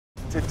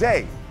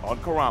Today on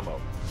Karamo.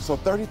 So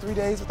 33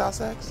 days without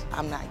sex?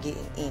 I'm not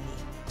getting any.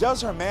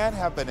 Does her man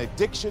have an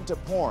addiction to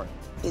porn?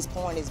 His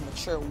porn is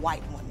mature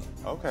white women.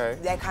 Okay.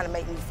 That kind of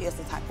make me feel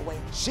some type of way.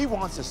 She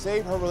wants to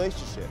save her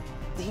relationship.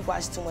 He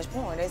watches too much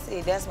porn. That's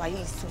it. That's why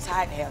he's too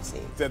tired to have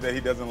sex. Said that he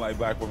doesn't like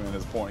black women in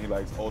his porn. He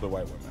likes older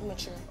white women.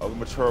 Mature. Oh,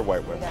 mature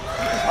white women.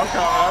 Yeah. Okay,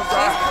 I'm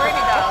sorry. She's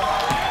pretty, though.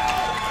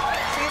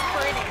 She's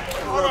pretty.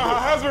 Hold on, her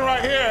husband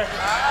right here.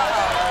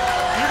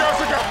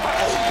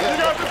 You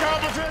got the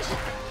competition.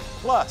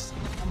 Plus.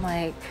 I'm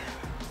like,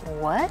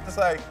 what? It's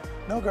like,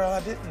 no, girl,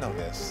 I didn't know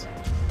this.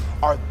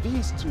 Are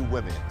these two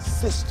women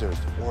sisters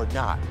or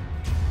not?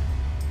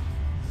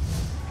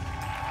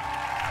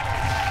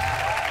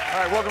 All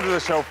right, welcome to the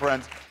show,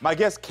 friends. My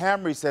guest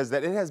Kamry says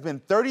that it has been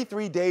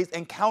 33 days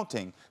and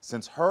counting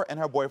since her and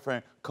her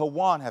boyfriend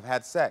Kwaun have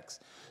had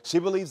sex. She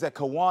believes that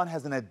Kwaun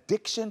has an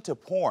addiction to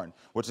porn,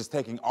 which is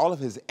taking all of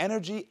his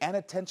energy and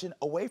attention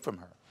away from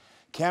her.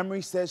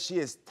 Kamry says she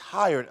is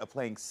tired of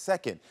playing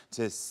second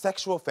to his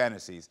sexual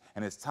fantasies,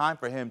 and it's time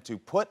for him to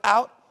put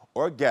out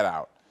or get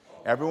out.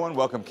 Everyone,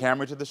 welcome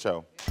Kamry to the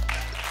show.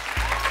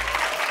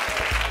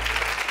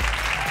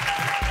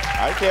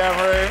 Hi,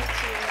 Kamry.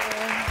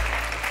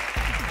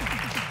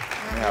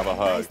 Have a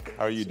hug.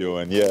 How are you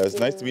doing? Yeah, it's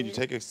nice to meet you.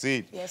 Take a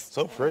seat. Yes.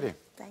 So pretty.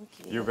 Thank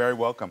you. You're very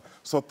welcome.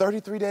 So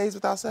 33 days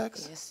without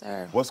sex? Yes,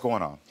 sir. What's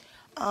going on?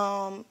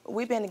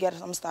 We've been together,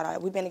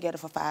 we've been together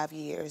for 5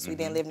 years. We've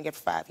been living together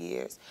for 5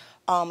 years.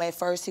 At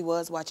first he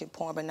was watching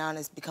porn, but now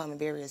it's becoming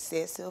very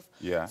excessive.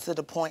 Yeah. To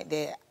the point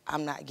that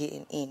I'm not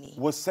getting any.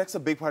 Was sex a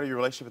big part of your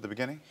relationship at the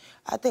beginning?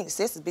 I think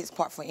sex is a big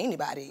part for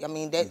anybody. I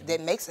mean,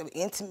 that makes it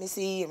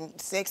intimacy,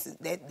 and sex,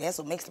 that's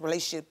what makes the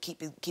relationship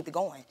keep it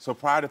going. So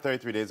prior to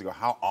 33 days ago,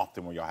 how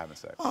often were y'all having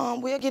sex?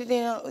 We'll get it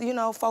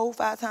in, 4 or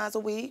 5 times a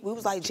week. We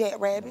was like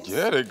jackrabbits.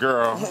 Get it,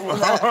 girl.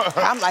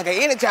 I'm like an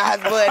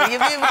energized buddy. You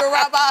feel me,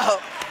 rub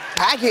off?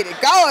 I get it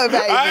going,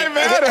 baby. I ain't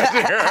mad at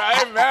you.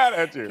 I ain't mad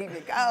at you. Keep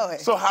it going.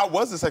 So how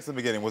was the sex in the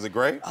beginning? Was it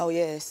great? Oh,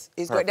 yes.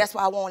 It's Perfect. great. That's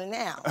why I want it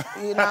now,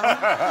 you know?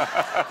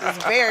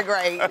 It's very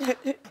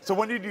great. So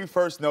when did you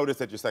first notice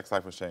that your sex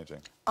life was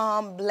changing?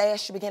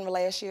 Beginning of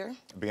last year.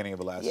 Beginning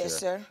of last year? Yes,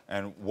 sir.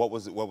 And what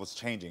was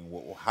changing?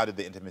 How did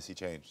the intimacy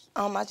change?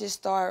 I just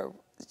started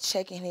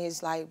checking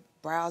his,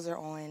 browser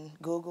on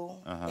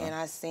Google, and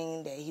I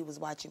seen that he was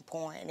watching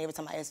porn, and every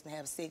time I asked him to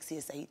have sex,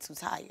 he'd say he's too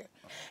tired.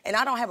 And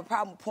I don't have a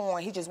problem with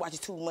porn. He just watches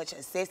too much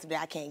excessive that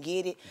I can't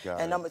get it.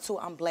 And number 2,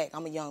 I'm black.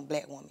 I'm a young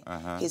black woman.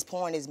 His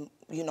porn is,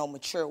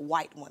 mature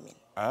white women.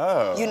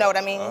 Oh. You know what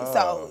I mean?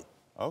 So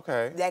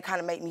okay. that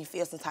kind of make me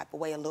feel some type of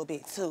way a little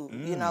bit too.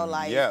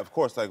 Yeah, of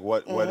course. Like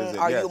what is it?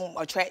 Are you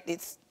attracted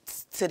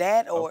to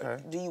that, or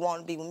do you want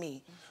to be with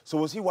me? So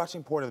was he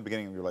watching porn at the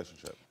beginning of your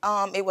relationship?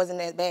 It wasn't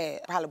that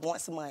bad. Probably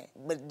once a month.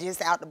 But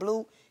just out the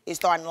blue, it's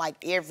starting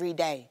every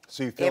day.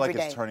 So you feel like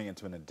it's turning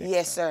into an addiction?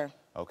 Yes, sir.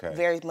 Okay.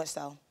 Very much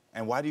so.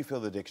 And why do you feel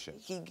the addiction?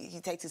 He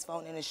takes his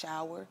phone in the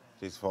shower.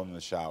 Takes his phone in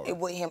the shower. It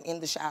with him in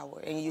the shower,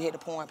 and you hear the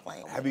porn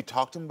playing. Have you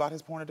talked to him about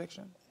his porn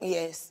addiction?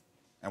 Yes.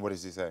 And what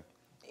does he say?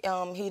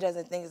 He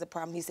doesn't think it's a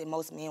problem. He said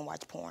most men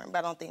watch porn, but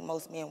I don't think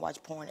most men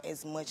watch porn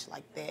as much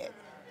like that.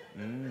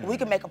 We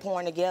can make a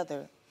porn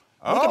together.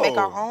 We can make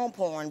our own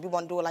porn. We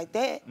want to do it like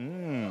that.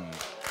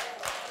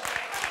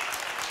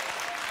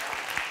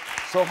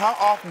 So how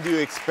often do you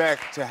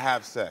expect to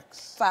have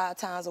sex? 5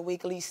 times a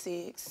week, at least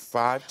 6.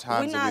 5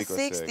 times a week or 6? We're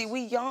not 60.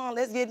 We young.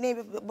 Let's get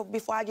in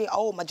before I get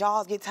old. My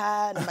jaws get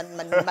tired,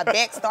 and my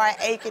back start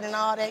aching and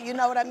all that. You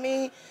know what I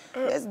mean?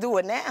 Let's do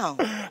it now.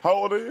 How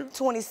old are you?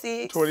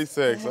 26.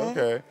 26,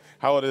 okay.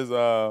 How old is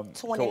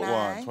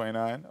 29.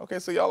 29. Okay,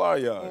 so y'all are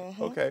young.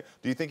 Okay.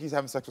 Do you think he's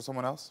having sex with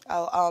someone else?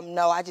 Oh,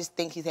 no, I just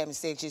think he's having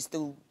sex just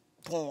through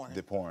porn.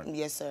 The porn?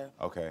 Yes, sir.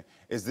 Okay.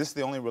 Is this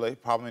the only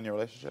problem in your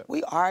relationship?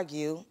 We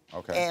argue.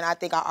 Okay. And I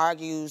think our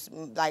argues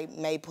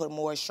may put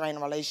more strain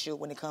on a relationship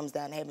when it comes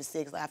down to having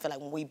sex. I feel like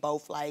when we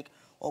both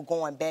or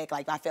going back,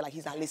 I feel like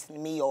he's not listening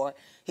to me or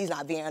he's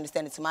not being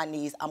understanding to my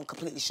needs, I'm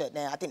completely shut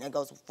down. I think that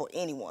goes for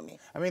any woman.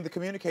 I mean, the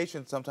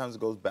communication sometimes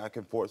goes back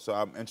and forth, so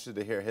I'm interested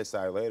to hear his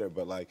side later,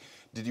 but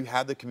did you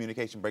have the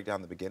communication breakdown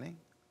in the beginning?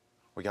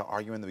 Were y'all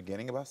arguing in the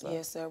beginning about stuff?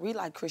 Yes, sir. We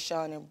like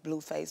Krishan and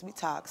Blueface. We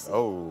toxic.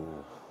 Oh,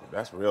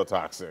 that's real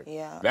toxic.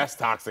 Yeah. That's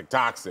toxic.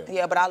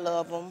 Yeah, but I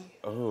love them.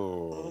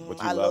 Oh, but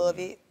you I love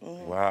it.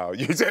 Wow,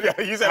 you said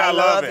I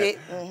love it.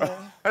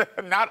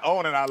 Not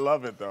own it, I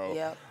love it though.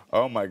 Yep.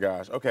 Oh my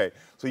gosh. Okay,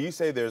 so you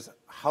say there's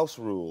house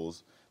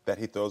rules that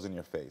he throws in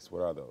your face.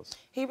 What are those?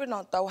 He really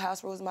don't throw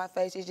house rules in my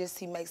face. It's just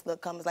he makes little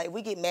comments. If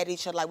we get mad at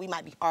each other, we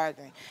might be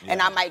arguing. Yeah.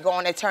 And I might go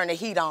on and turn the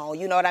heat on,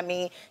 you know what I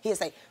mean? He'll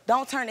say,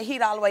 don't turn the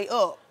heat all the way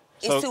up.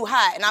 It's too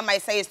hot. And I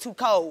might say it's too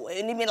cold.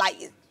 And even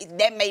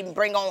that may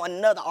bring on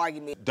another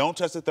argument. Don't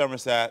touch the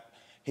thermostat.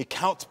 He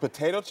counts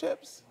potato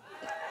chips?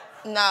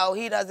 No,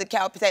 he doesn't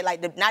count potato,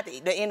 not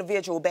the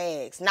individual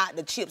bags, not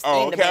the chips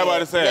in the bag. Oh, okay, I'm about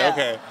to say,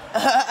 okay.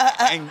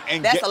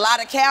 And that's a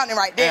lot of counting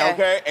right there.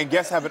 Okay, and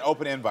guests have an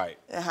open invite.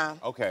 Uh-huh.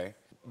 Okay.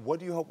 What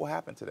do you hope will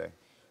happen today?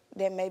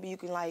 that maybe you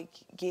can like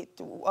get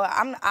through.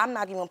 I'm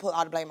not even gonna put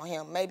all the blame on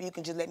him. Maybe you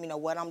can just let me know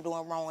what I'm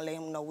doing wrong, let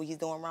him know what he's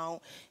doing wrong,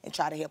 and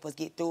try to help us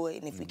get through it.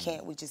 And if we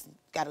can't, we just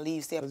gotta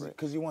leave separate.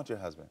 Because you want your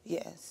husband.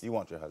 Yes. You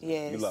want your husband.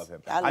 Yes. You love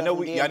him. I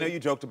know you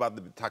joked about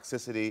the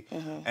toxicity,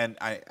 and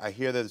I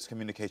hear there's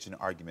communication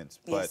and arguments,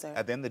 but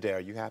at the end of the day, are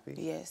you happy?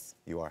 Yes.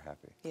 You are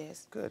happy.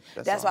 Yes. Good.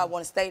 That's why I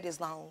want to stay this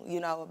long, you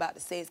know, about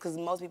the sex, because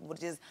most people would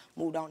just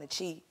moved on to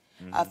cheat.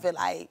 I feel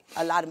like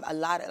a lot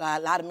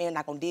of men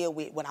not gonna deal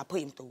with what I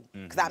put him through,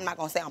 because I'm not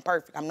gonna say I'm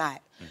perfect. I'm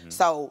not.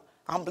 So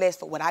I'm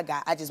blessed for what I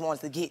got. I just want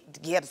us to get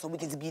together so we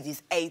can be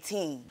this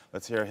 18.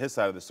 Let's hear his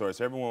side of the story.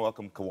 So everyone,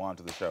 welcome Kwaun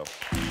to the show.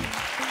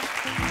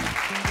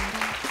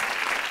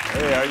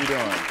 Hey, how you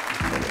doing?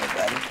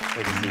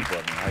 Take a seat for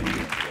me. How you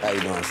doing today? How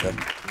you doing, sir?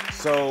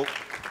 So,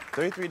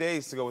 33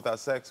 days to go without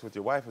sex with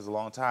your wife is a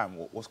long time.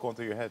 What's going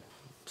through your head?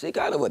 She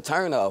kind of a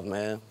turnoff,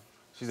 man.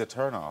 She's a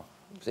turnoff.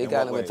 She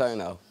kind of a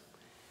turnoff.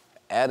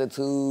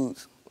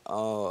 Attitudes. I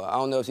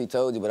don't know if she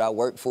told you, but I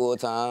work full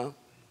time.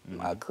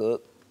 I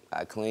cook.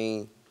 I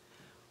clean.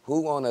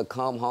 Who wanna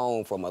come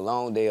home from a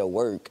long day of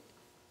work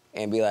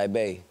and be like,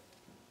 babe,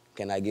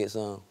 can I get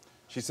some?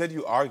 She said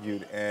you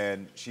argued,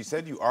 and she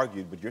said you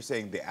argued, but you're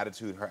saying the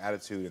attitude, her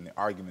attitude, and the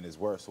argument is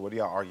worse. So what do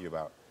y'all argue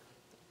about?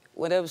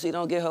 Whatever she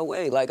don't get her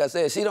way. Like I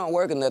said, she don't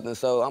work or nothing,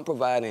 so I'm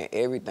providing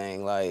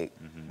everything. Like,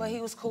 But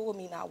he was cool with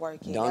me not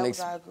working. That was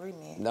our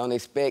agreement. Don't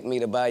expect me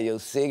to buy your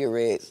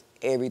cigarettes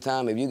every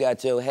time. If you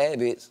got your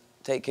habits,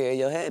 take care of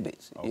your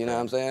habits. Okay. You know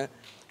what I'm saying?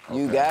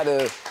 You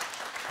gotta,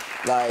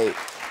 like,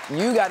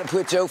 you gotta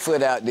put your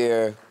foot out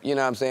there, you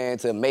know what I'm saying,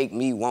 to make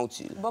me want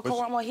you. But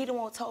Karamo, he the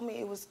one told me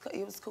it was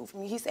cool for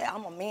me. He said,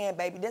 I'm a man,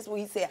 baby. That's what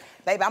he said.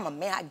 Baby, I'm a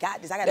man. I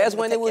got this. I got That's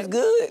when it was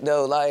good,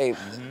 though. Like,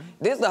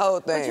 this the whole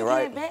thing, but you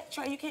right? can't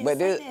backtrack. You can't But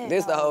say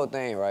this that, the whole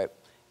thing, right?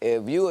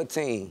 If you a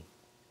team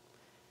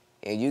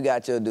and you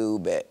got your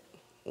dude back,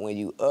 when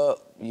you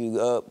up, you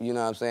know what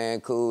I'm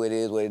saying? Cool, it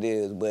is what it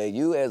is. But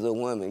you as a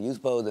woman, you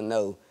supposed to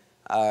know,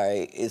 all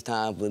right, it's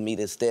time for me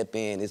to step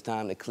in. It's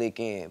time to click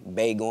in.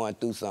 Bae going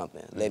through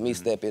something. Let me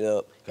step it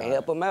up and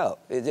help him out.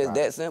 It's just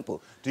that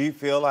simple. Do you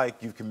feel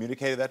like you've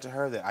communicated that to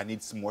her, that I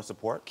need some more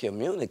support?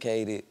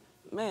 Communicated?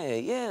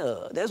 Man,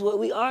 yeah. That's what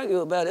we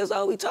argue about. That's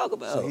all we talk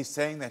about. So he's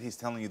saying that he's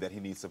telling you that he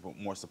needs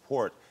more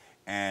support,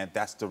 and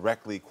that's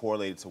directly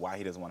correlated to why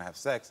he doesn't want to have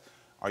sex.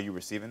 Are you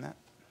receiving that?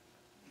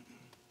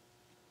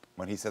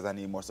 When he says, I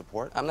need more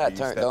support? I'm not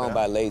turned on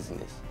by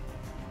laziness.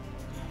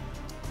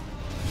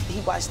 He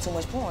watches too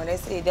much porn.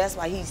 That's it. That's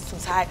why he's too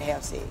tired to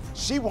have sex.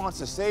 She wants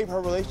to save her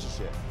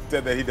relationship.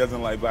 Said that he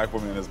doesn't like black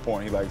women in his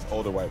porn. He likes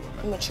older white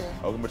women. Mature.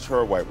 Oh,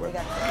 mature white women.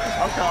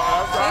 I'm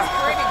sorry. She's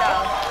pretty,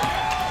 though.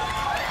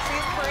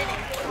 She's pretty.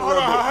 Hold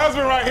on, her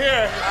husband right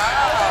here.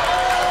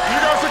 You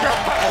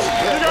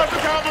got the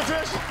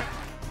competition.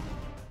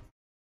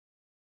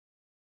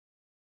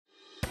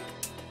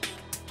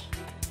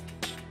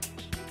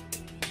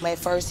 At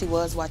first, he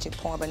was watching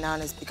porn, but now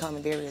it's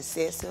becoming very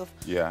excessive.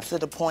 Yeah. To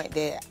the point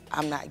that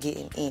I'm not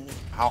getting any.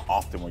 How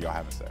often were y'all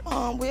having sex?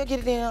 We'll get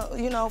it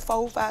in, you know, 4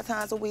 or 5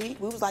 times a week.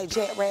 We was like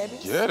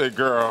jackrabbits. Get it,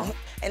 girl.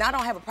 And I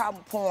don't have a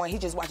problem with porn. He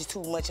just watches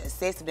too much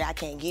excessive that I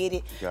can't get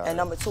it. And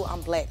number 2,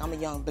 I'm black. I'm a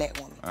young black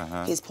woman.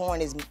 His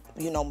porn is,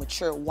 you know,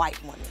 mature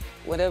white woman.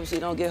 Whatever she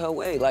don't get her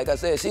way. Like I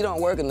said, she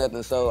don't work or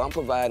nothing, so I'm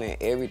providing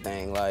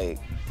everything. Like,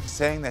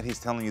 saying that he's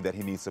telling you that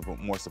he needs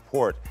more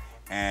support,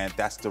 and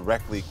that's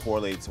directly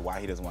correlated to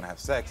why he doesn't want to have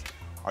sex.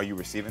 Are you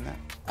receiving that?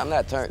 I'm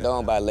not turned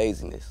on by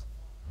laziness.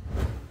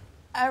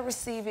 I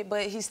receive it,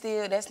 but he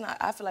still,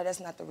 I feel like that's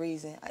not the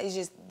reason. It's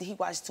just, he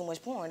watches too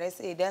much porn. That's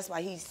it. That's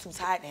why he's too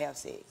tired to have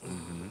sex.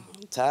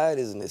 Tired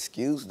is an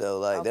excuse, though.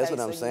 Like, Okay, that's what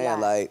I'm so saying.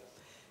 Like,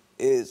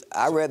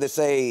 I'd rather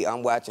say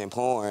I'm watching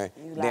porn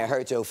than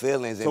hurt your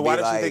feelings and so be why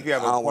does like, she think you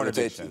have I a don't porn want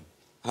to touch addiction? you.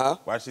 Huh?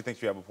 Why does she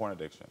think you have a porn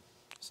addiction?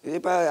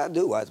 I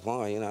do watch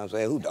porn, you know what I'm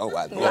saying? Who don't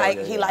watch porn?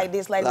 Like, he like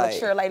this lady, Like-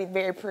 mature lady,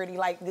 very pretty,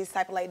 like this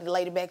type of lady, the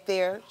lady back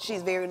there.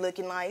 She's very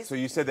looking nice. So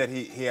you said that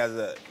he has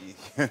a,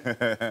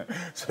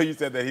 so you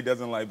said that he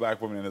doesn't like black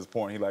women in his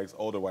porn, he likes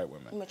older white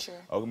women. Mature.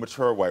 Oh,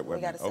 mature white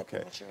women, gotta separate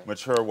okay. mature.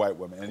 Mature white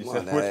women. And you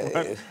said, on, which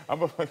one? I'm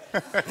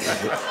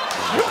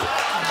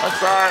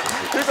sorry,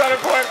 he's on the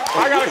point.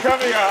 I gotta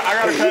cut you out,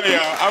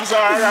 I'm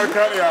sorry, I gotta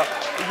cut you out.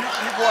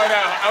 You point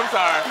out, I'm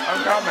sorry,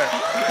 I'm coming,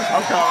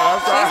 I'm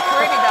sorry. She's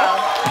pretty, though.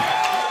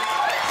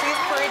 She's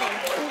pretty.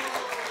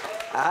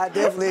 I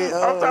definitely.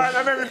 I'm sorry,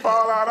 that made me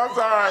fall out. I'm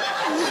sorry.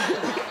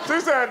 She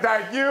said,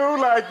 like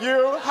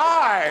you.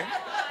 Hi.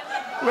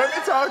 Let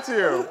me talk to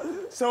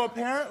you. So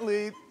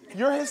apparently,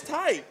 you're his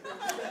type.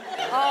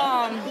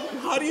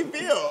 How do you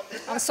feel?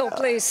 I'm so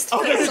pleased.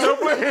 Okay, so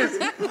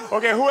pleased.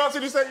 Okay, who else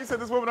did you say? You said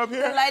this woman up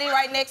here? The lady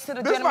right next to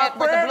the This gentleman my with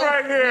the friend blue.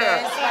 right here.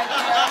 Yes, right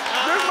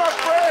there. This is my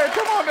friend.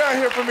 Come on down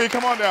here for me.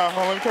 Come on down,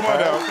 homie. Come on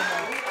down.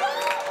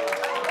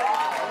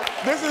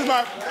 This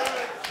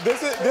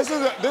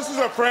is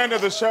a friend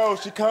of the show.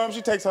 She comes,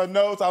 she takes her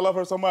notes. I love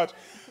her so much.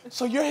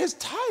 So you're his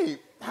type.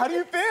 How do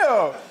you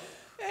feel?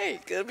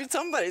 right. Gotta be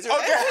somebody's, right?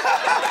 Okay.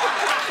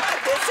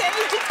 They said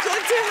you did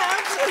good to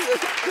have.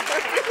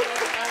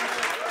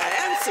 I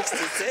am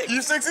 66.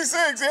 You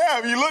 66,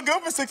 yeah. You look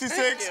good for 66.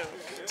 Thank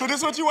you. So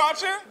this what you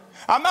watching?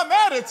 I'm not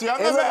mad at you. I'm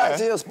It not look mad. like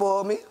she'll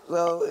spoil me,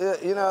 so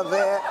you know what I'm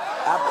saying.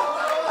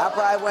 I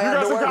probably won't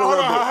have to work a hold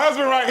little on, bit. her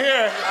husband right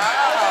here.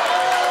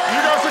 You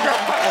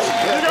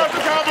got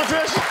some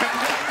competition.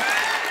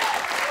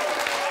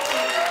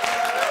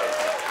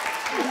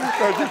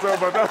 Thank you so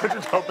much. That's what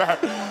you go back.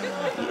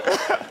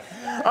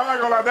 I'm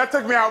not gonna lie, that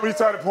took me out when you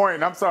started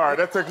pointing. I'm sorry,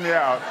 that took me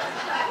out.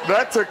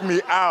 That took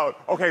me out.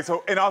 Okay,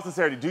 so in all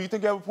sincerity, do you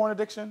think you have a porn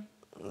addiction?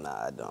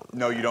 Nah, I don't.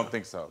 No, you don't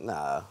think so?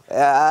 Nah,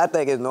 I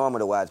think it's normal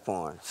to watch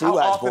porn. How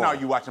often are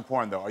you watching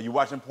porn, though? Are you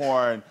watching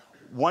porn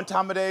 1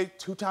 time a day,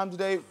 2 times a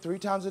day, 3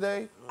 times a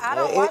day? I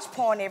don't watch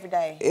porn every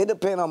day. It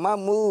depends on my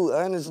mood,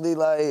 honestly,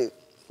 like,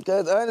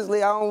 because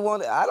honestly,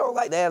 I don't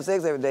like to have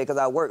sex every day because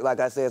I work, like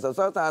I said, so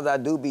sometimes I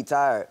do be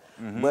tired.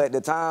 But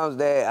the times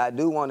that I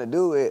do want to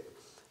do it,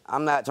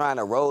 I'm not trying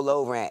to roll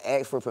over and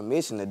ask for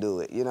permission to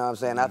do it. You know what I'm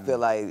saying? I feel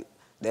like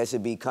that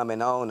should be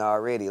coming on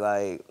already,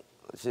 like,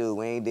 shoot,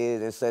 we ain't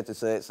did it in such and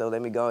such, so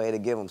let me go ahead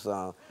and give them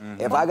some.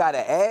 If I got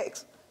to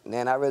ask,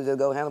 then I really just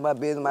go handle my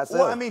business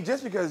myself. Well, I mean,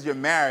 just because you're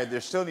married,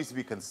 there still needs to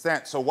be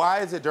consent. So why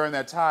is it during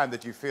that time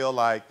that you feel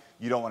like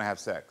you don't want to have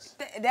sex?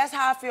 That's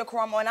how I feel,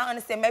 Karamo, and I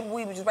understand maybe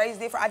we were just raised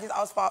different. I just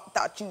always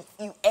thought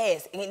you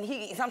asked.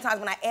 And sometimes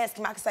when I ask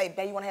him, I can say,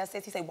 babe, you want to have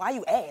sex? He say, why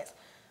you ask?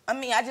 I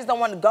mean, I just don't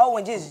want to go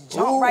and just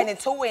jump right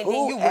into it and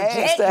then you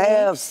reject me.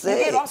 Have sex?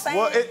 You get what I'm saying?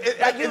 Well,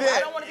 I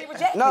don't want to be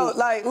rejected. No,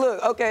 like,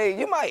 look, okay,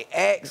 you might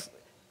ask.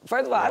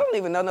 First of all, I don't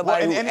even know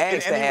nobody who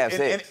asks to have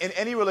sex. In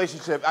any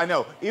relationship, I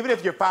know, even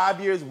if you're 5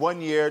 years,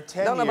 1 year,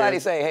 10 years. Don't nobody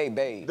say, hey,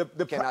 babe,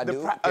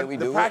 can we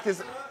do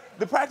it?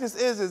 The practice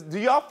is, do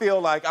y'all feel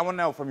like, I want to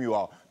know from you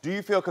all, do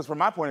you feel, because from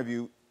my point of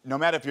view, no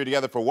matter if you're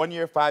together for 1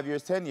 year, 5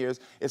 years, 10 years,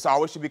 it's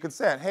always should be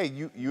consent. Hey,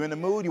 you in the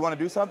mood? You want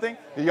to do something?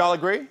 Do y'all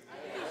agree?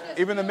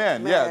 Even the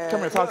men. Man, yeah,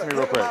 come here, talk to me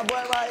real quick. My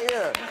boy right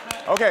here.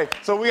 Okay,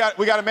 so we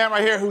got a man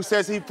right here who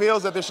says he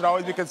feels that there should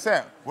always be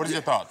consent. What are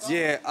your thoughts?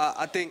 Yeah,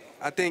 I think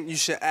you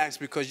should ask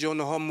because you don't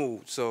know her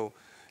mood, so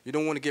you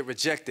don't want to get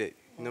rejected.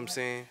 You know what I'm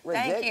saying?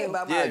 Rejected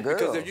by my girl.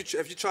 Because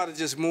if you try to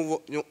just move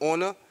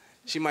on her,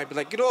 she might be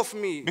like, get off of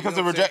me. Because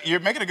you're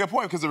making a good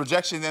point, because the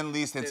rejection then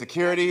leads to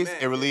insecurities,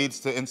 it leads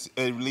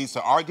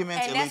to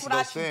arguments, and it leads to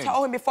those things. I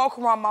told him before,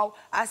 Karamo,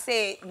 I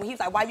said, when he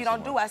was like, why you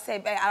don't do it? I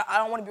said, babe, I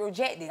don't want to be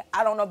rejected.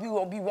 I don't know if you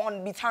will be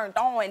wanting to be turned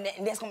on, and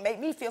that's going to make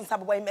me feel some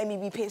type of way, make me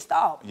be pissed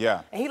off.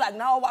 Yeah. And he like,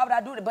 no, why would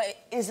I do that? But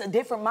it's a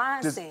different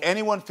mindset. Does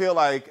anyone feel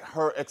like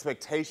her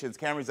expectations,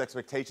 Kamry's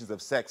expectations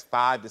of sex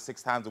 5 to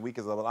 6 times a week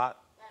is a lot?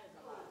 That is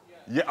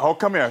a lot. Yeah, oh,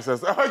 come here,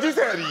 sis. Oh, you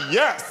said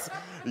yes.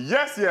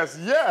 Yes, yes,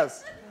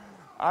 yes.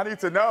 I need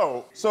to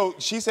know. So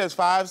she says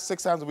 5,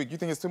 6 times a week. You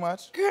think it's too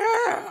much? Girl.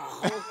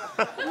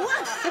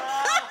 What?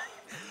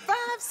 5,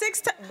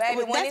 6 times.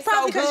 Baby, well, that's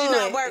probably because you're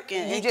not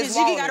working. Because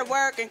you got to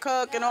work and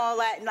cook and all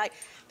that. And like,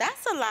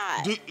 that's a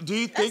lot. Do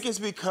you think it's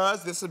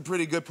because, this is a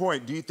pretty good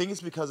point, do you think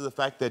it's because of the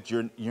fact that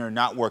you're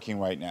not working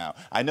right now?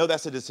 I know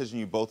that's a decision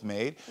you both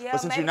made,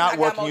 but since you're not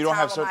working, you don't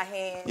have so...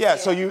 Yeah,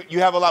 so you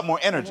have a lot more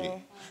energy.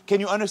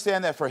 Can you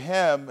understand that for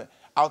him,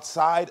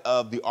 outside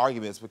of the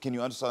arguments, but can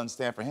you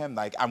understand for him,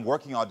 like, I'm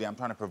working all day, I'm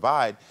trying to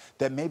provide,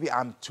 that maybe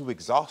I'm too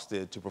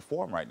exhausted to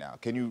perform right now?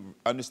 Can you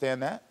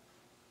understand that?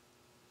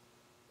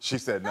 She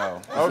said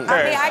no. Okay.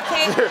 I mean, I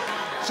can't.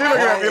 She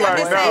looking at me like,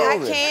 no.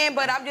 I can,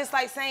 but I'm just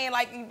like saying,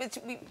 like,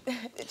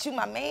 bitch, you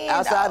my man.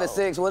 Outside of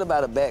sex, what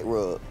about a back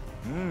rub?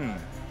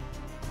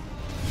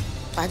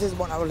 I just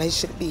want our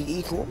relationship to be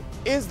equal.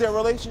 Is their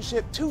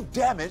relationship too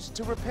damaged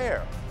to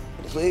repair?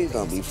 Please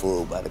don't be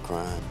fooled by the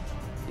crime.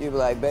 You be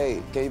like,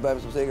 babe, can you buy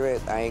me some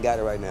cigarettes? I ain't got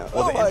it right now.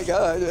 Well, oh my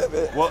God.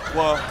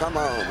 Well, come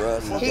on, bro.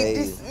 He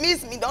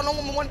dismissed me. Don't no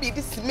woman want to be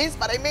dismissed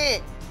by their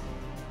man.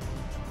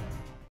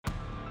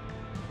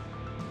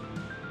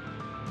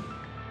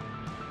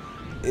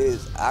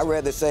 I'd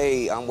rather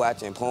say I'm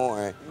watching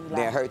porn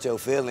than hurt your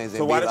feelings. So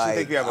and why be does she like,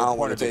 think you have a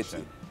porn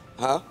addiction?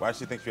 Huh? Why does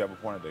she think you have a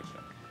porn addiction?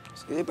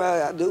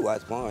 I do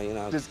watch porn, you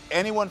know. Does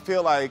anyone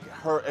feel like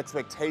her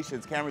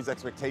expectations, Kamry's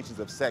expectations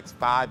of sex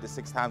 5 to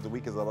 6 times a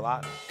week is a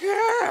lot?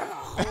 Girl.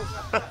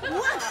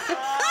 What?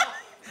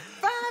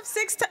 5,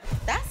 6 times?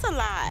 That's a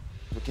lot.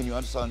 But can you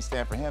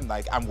understand for him,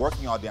 like, I'm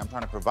working all day, I'm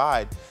trying to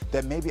provide,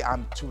 that maybe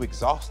I'm too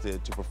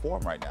exhausted to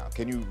perform right now?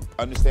 Can you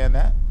understand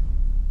that?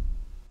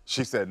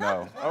 She said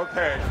no.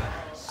 Okay.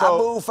 So, I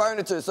move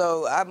furniture,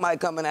 so I might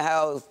come in the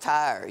house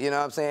tired, you know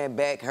what I'm saying?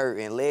 Back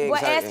hurting, legs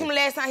hurting. Well, ask him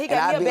last time he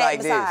got me a back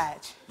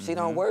massage. She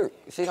don't work.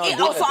 She don't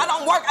do so I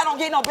don't work, I don't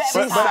get no back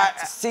massage.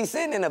 But she's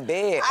sitting in a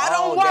bed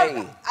all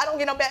day. I don't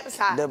get no back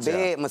massage. The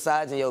bed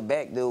massaging your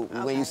back, dude,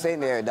 when you sitting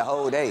there the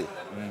whole day.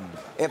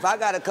 If I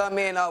gotta come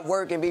in off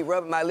work and be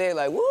rubbing my leg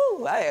like,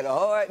 woo, I had a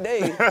hard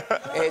day.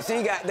 And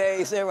she got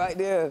there, sit right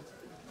there.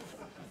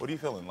 What are you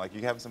feeling? Like,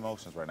 you having some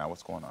emotions right now.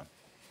 What's going on?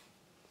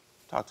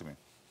 Talk to me.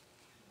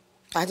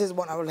 I just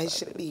want our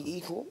relationship to be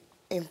equal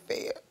and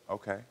fair.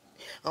 Okay.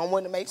 I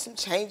want to make some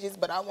changes,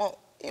 but I want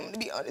him to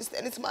be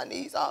understanding to my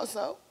needs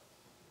also.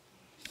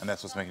 And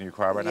that's what's making you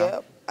cry right now?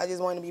 Yep. I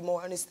just wanted to be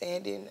more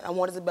understanding. I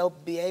wanted to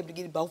both be able to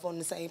get both on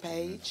the same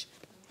page.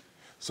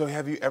 So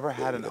have you ever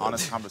had an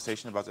honest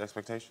conversation about the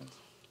expectations?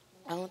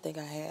 I don't think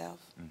I have.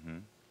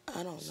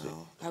 I don't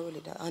know. I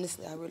really don't.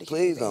 Honestly, I really can't.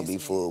 Please don't be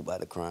fooled by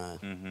the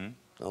crime.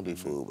 Don't be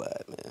fooled by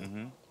it,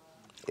 man.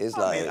 It's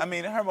like... I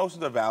mean, her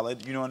emotions are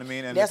valid, you know what I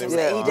mean? And That's what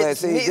I'm saying.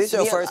 See, this is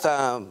your first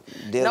time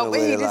dealing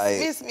with it. No, he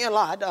dismissed me a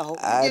lot, though.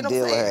 I deal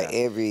with her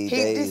every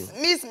day. He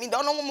dismissed me.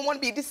 Don't no woman want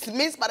to be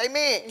dismissed by their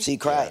man. She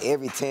cried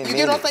every 10 minutes.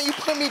 You know what I'm saying? You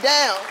put me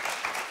down.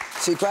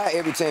 She cried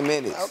every 10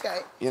 minutes.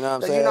 Okay. You know what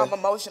I'm So saying? you know I'm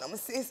emotional. I'm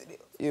sensitive.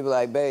 You be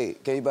like, babe,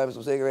 can you buy me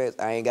some cigarettes?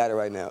 I ain't got it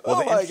right now.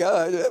 Oh my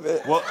God.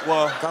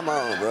 Well, come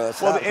on, bro.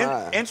 Stop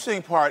the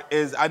interesting part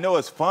is, I know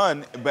it's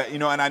fun, but you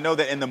know, and I know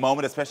that in the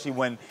moment, especially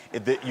when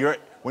you're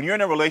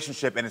in a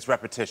relationship and it's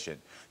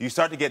repetition, you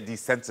start to get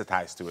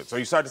desensitized to it. So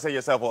you start to say to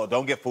yourself, well,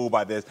 don't get fooled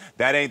by this.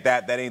 That ain't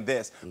that ain't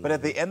this. But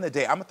at the end of the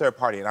day, I'm a third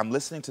party and I'm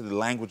listening to the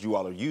language you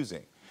all are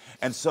using.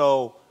 And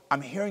so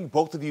I'm hearing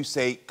both of you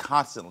say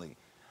constantly,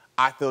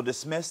 I feel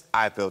dismissed,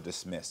 I feel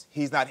dismissed.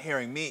 He's not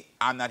hearing me,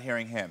 I'm not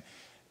hearing him.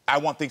 I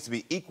want things to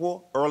be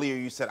equal. Earlier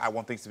you said, I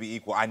want things to be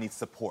equal, I need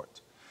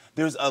support.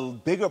 There's a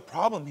bigger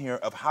problem here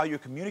of how you're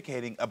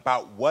communicating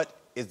about what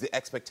is the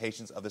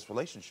expectations of this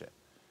relationship.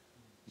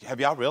 Have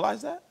y'all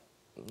realized that?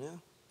 Yeah.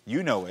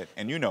 You know it,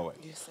 and you know it.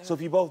 Yes, sir. So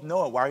if you both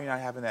know it, why are you not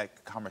having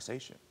that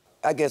conversation?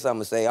 I guess I'm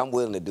gonna say I'm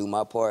willing to do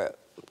my part,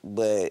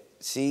 but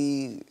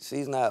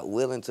she's not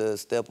willing to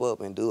step up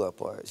and do her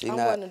part. I'm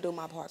willing to do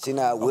my part. She's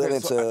not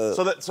willing to.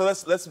 So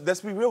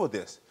let's be real with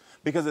this,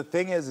 because the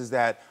thing is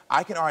that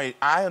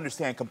I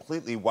understand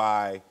completely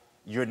why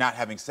you're not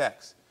having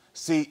sex.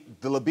 See,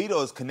 the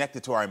libido is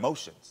connected to our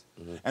emotions.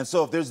 And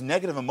so if there's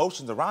negative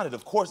emotions around it,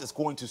 of course it's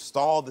going to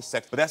stall the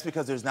sex, but that's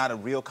because there's not a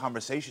real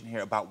conversation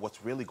here about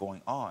what's really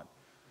going on.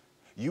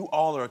 You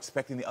all are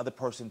expecting the other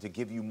person to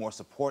give you more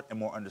support and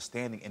more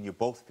understanding, and you're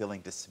both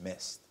feeling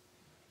dismissed.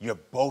 You're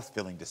both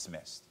feeling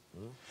dismissed.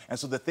 And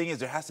so the thing is,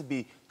 there has to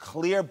be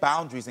clear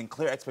boundaries and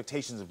clear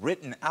expectations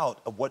written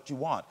out of what you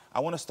want. I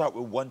want to start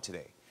with one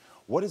today.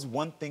 What is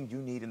one thing you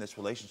need in this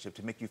relationship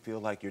to make you feel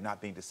like you're not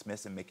being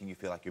dismissed and making you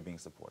feel like you're being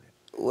supported?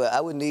 Well,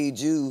 I would need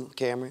you,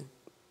 Kamry.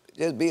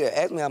 Just be there.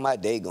 Ask me how my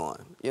day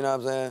going. You know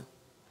what I'm saying?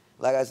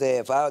 Like I said,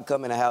 if I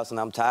come in the house and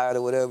I'm tired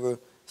or whatever,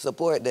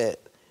 support that.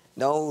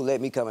 Don't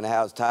let me come in the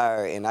house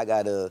tired and I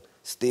gotta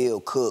still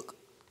cook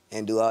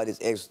and do all this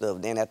extra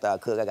stuff. Then after I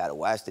cook, I gotta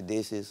wash the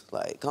dishes.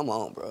 Like, come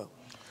on, bro.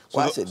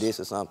 Wash the dish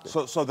or something.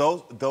 So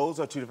those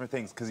are two different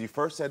things. Because you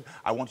first said,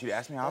 I want you to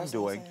ask me how I'm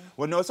doing.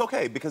 Well, no, it's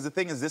okay. Because the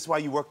thing is, this is why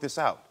you work this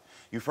out.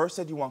 You first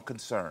said you want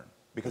concern.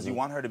 Because you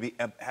want her to be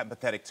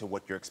empathetic to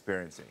what you're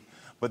experiencing.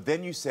 But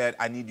then you said,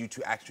 I need you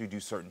to actually do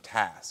certain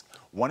tasks.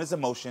 One is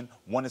emotion,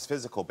 one is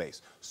physical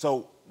based.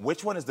 So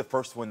which one is the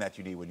first one that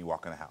you need when you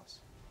walk in the house?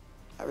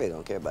 I really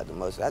don't care about the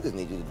emotion. I just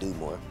need you to do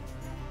more.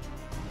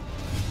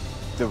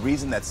 The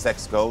reason that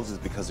sex goes is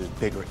because there's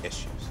bigger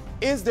issues.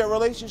 Is their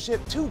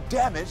relationship too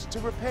damaged to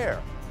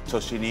repair? So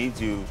she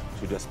needs you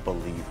to just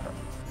believe her.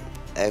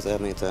 Ask her how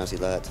many times she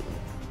lied to me.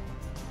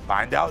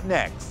 Find out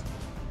next.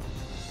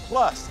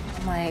 Plus,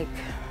 I'm like,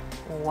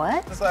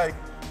 what? it's like,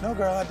 no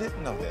girl, I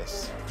didn't know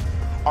this.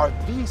 Are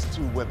these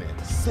two women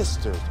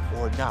sisters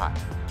or not?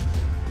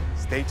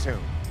 Stay tuned.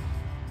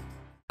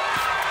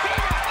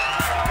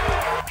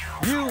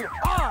 You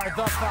are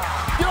the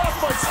five. Get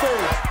off my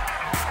stage.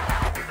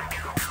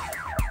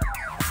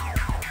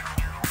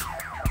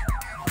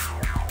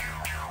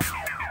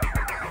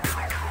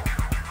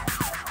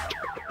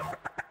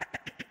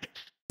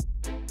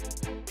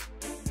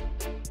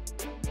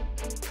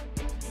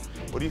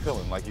 What are you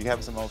feeling? Like you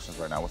have some emotions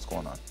right now. What's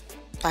going on?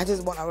 I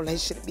just want our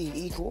relationship to be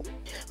equal.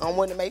 I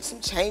want to make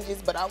some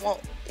changes, but I want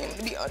him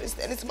to be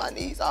understanding to my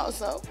needs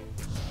also.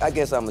 I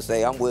guess I'm gonna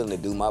say I'm willing to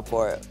do my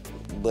part,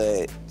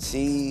 but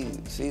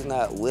she's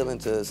not willing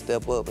to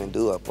step up and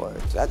do her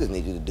part. So I just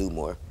need you to do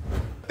more.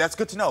 That's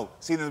good to know.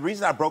 See, the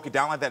reason I broke it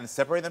down like that and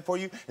separated them for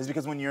you is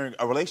because when you're in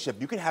a relationship,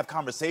 you can have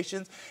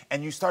conversations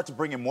and you start to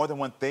bring in more than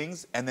one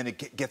things, and then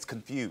it gets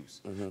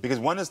confused. Because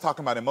one is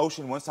talking about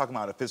emotion, one's talking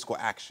about a physical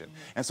action.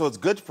 And so it's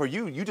good for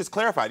you. You just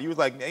clarified. You was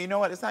like, hey, you know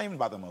what? It's not even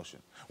about the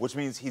emotion, which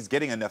means he's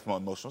getting enough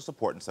emotional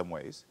support in some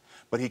ways,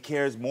 but he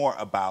cares more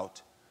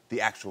about the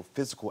actual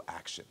physical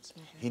actions.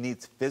 He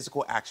needs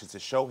physical actions to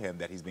show him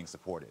that he's being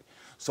supported.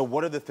 So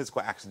what are the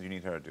physical actions you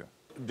need her to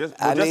do?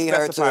 I need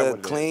her to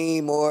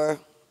clean more.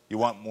 You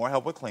want more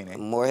help with cleaning?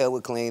 More help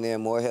with cleaning,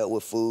 more help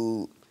with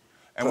food.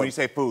 And when you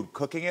say food,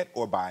 cooking it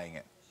or buying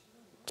it?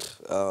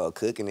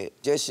 Cooking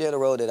it. Just share the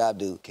role that I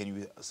do. Can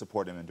you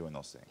support him in doing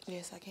those things?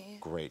 Yes, I can.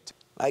 Great.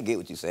 I get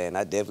what you're saying.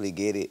 I definitely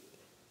get it.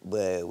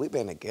 But we've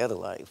been together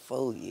like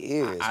 4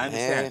 years, I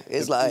understand. man.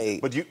 It's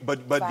like...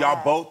 But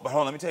y'all both, hold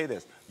on, let me tell you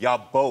this.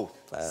 Y'all both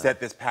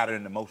set this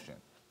pattern in motion.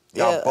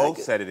 Y'all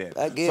both said it in.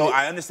 I get so it.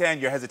 I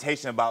understand your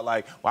hesitation about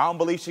like, well, I don't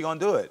believe she gonna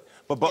do it.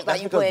 But It's that's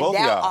like you because put both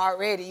of doubt y'all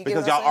already. You get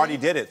because what I'm y'all already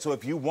saying? did it. So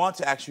if you want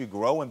to actually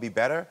grow and be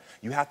better,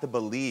 you have to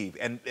believe.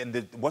 And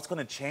what's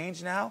gonna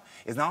change now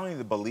is not only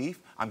the belief,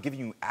 I'm giving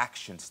you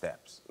action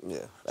steps. Yeah.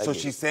 So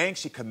she's saying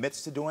she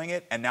commits to doing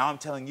it, and now I'm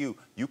telling you,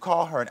 you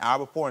call her an hour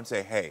before and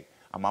say, hey,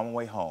 I'm on my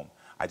way home.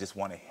 I just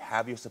want to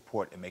have your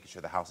support in making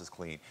sure the house is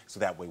clean so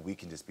that way we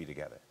can just be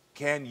together.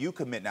 Can you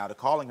commit now to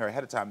calling her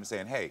ahead of time and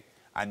saying, hey,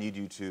 I need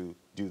you to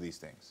do these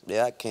things?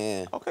 Yeah, I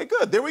can. Okay,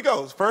 good. There we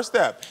go. First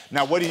step.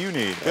 Now, what do you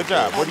need? Good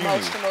job. What do you need?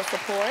 Emotional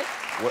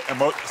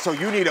support. So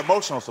you need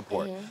emotional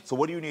support. So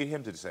what do you need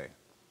him to say?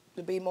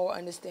 To be more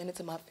understanding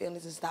to my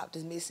feelings and stop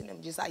dismissing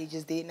them just like you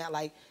just did now.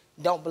 Like,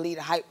 don't believe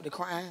the hype of the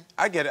crying.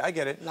 I get it. I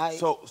get it. Like,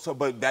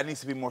 but that needs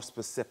to be more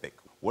specific.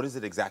 What is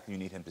it exactly you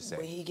need him to say?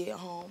 when he get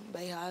home,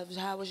 babe,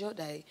 how was your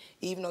day?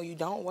 Even though you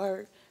don't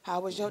work, how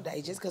was your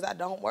day? Just because I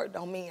don't work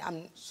don't mean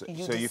I'm. So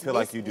you feel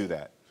like you do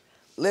that?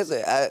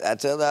 Listen, I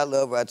tell her I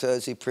love her. I tell her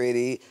she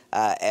pretty.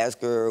 I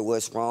ask her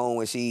what's wrong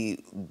when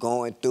she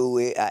going through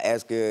it. I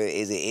ask her,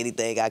 is there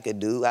anything I could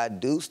do? I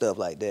do stuff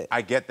like that.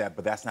 I get that,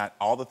 but that's not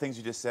all the things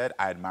you just said.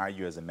 I admire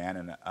you as a man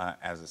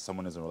and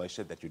someone in a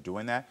relationship that you're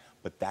doing that,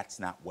 but that's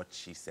not what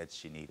she said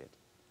she needed.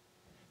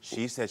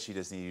 She said she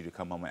just needed you to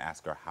come home and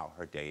ask her how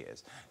her day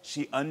is.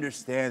 She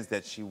understands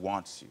that she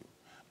wants you,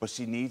 but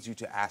she needs you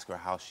to ask her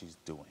how she's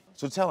doing.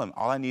 So tell him,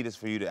 all I need is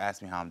for you to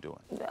ask me how I'm doing.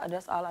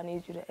 That's all I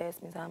need you to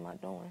ask me is how am I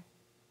doing.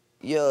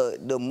 Yeah,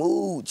 the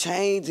mood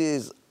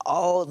changes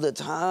all the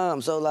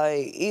time. So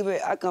like, even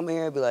I come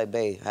here and be like,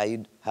 babe,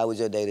 how was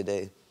your day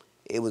today?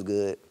 It was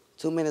good.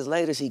 2 minutes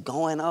later, she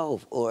going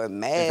off or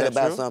mad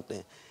about true?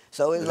 something.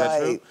 So it's Is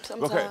that like,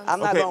 true? Okay. I'm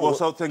not okay, gonna. well,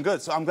 so then good.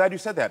 So I'm glad you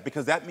said that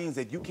because that means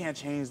that you can't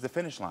change the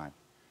finish line.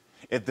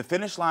 If the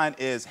finish line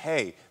is,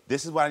 hey,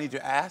 this is what I need you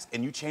to ask,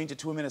 and you change it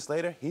 2 minutes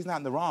later, he's not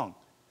in the wrong.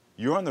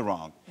 You're in the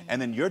wrong, and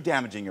then you're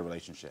damaging your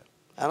relationship.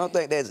 I don't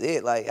think that's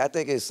it. Like, I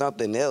think it's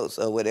something else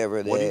or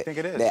whatever What do you think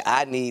it is? that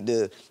I need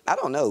to, I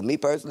don't know, me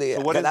personally,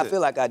 So what because is I it?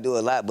 feel like I do a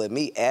lot, but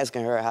me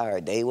asking her how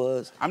her day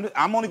was.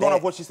 I'm only going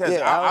off what she says.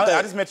 Yeah,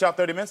 I just met y'all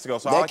 30 minutes ago,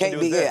 so all I That can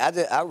can't do be is it.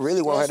 this. I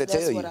really want her to tell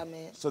you. That's what I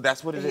meant. So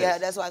that's what it is. Yeah,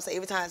 that's why I say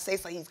every time I say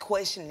something, he's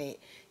questioning it.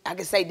 I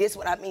can say this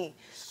what I mean.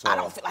 I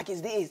don't feel like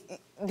it's this.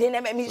 Then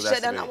that made me So shut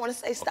that's down. the I big- want to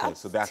say, okay, stop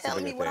so that's the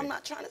telling me bigger what thing. I'm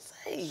not trying to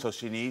say. So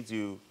she needs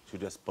you to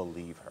just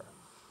believe her.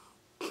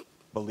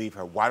 Believe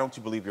her. Why don't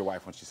you believe your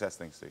wife when she says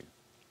things to you?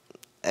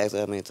 Ask her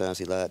how many times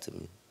she lied to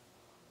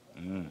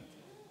me.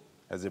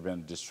 Has there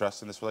been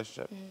distrust in this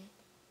relationship?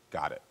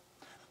 Got it.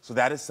 So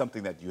that is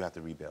something that you have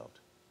to rebuild.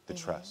 The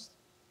trust.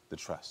 The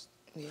trust.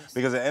 Yes.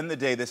 Because at the end of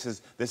the day, this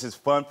is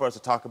fun for us to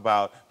talk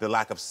about the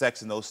lack of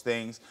sex and those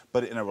things.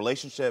 But in a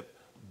relationship,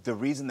 the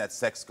reason that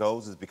sex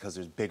goes is because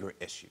there's bigger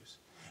issues.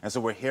 And so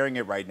we're hearing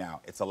it right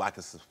now. It's a lack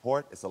of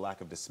support, it's a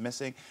lack of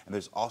dismissing, and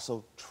there's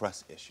also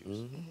trust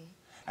issues.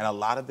 And a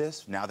lot of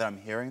this, now that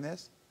I'm hearing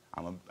this,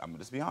 I'm gonna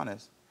just be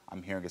honest,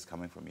 I'm hearing it's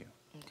coming from you.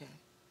 Okay.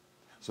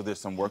 So there's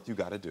some work you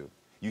gotta do.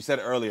 You said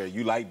earlier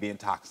you like being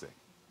toxic,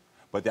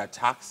 but that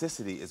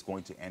toxicity is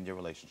going to end your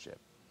relationship.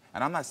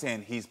 And I'm not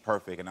saying he's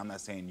perfect, and I'm not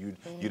saying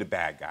you're the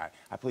bad guy.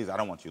 Please, I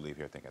don't want you to leave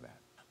here thinking that.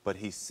 But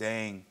he's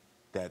saying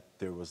that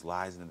there was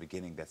lies in the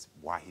beginning, that's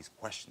why he's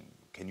questioning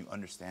you. Can you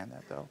understand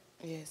that, though?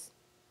 Yes,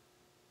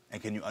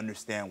 And can you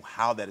understand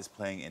how that is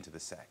playing into the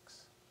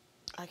sex?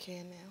 I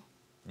can now.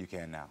 You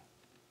can now.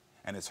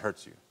 And it's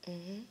hurts you.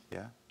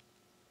 Yeah?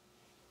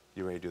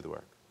 You ready to do the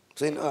work?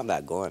 So you know I'm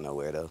not going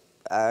nowhere, though.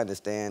 I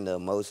understand the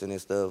emotion and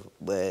stuff,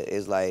 but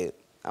it's like,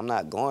 I'm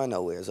not going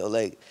nowhere. So,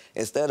 like,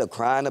 instead of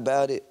crying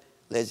about it,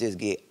 let's just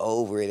get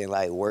over it and,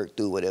 like, work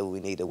through whatever we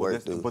need to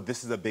work through. But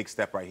this is a big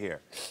step right here.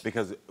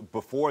 Because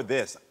before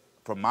this,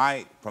 from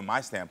my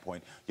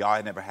standpoint, y'all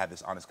had never had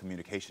this honest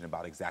communication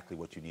about exactly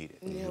what you needed.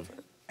 Never.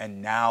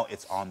 And now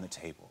it's on the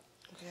table.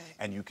 Okay.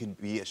 And you can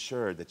be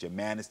assured that your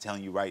man is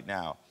telling you right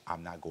now,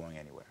 I'm not going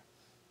anywhere.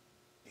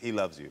 He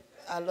loves you.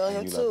 I love and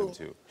him you too. love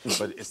him too.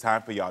 But it's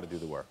time for y'all to do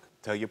the work.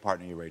 Tell your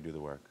partner you're ready to do the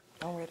work.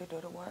 I'm ready to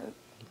do the work.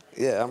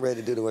 Yeah, I'm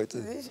ready to do the work,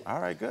 too. All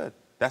right, good.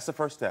 That's the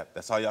first step.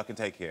 That's all y'all can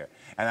take here.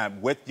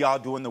 And with y'all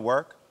doing the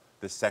work,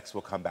 the sex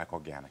will come back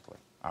organically.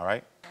 All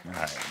right? All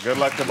right. Good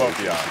luck to both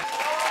of y'all.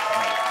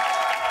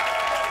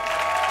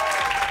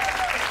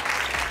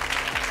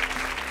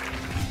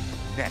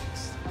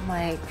 Next. I'm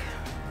like,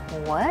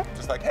 what?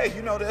 Just like, hey,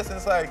 you know this? And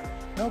it's like,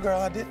 no, girl,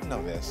 I didn't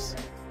know this.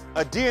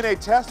 A DNA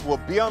test will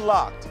be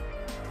unlocked.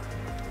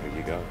 Here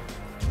you go.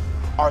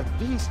 Are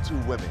these two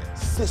women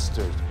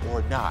sisters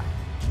or not?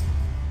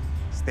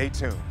 Stay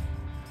tuned.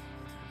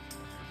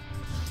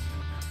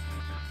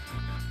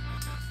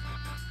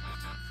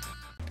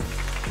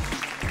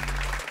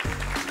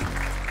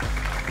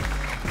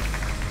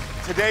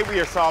 Today we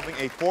are solving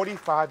a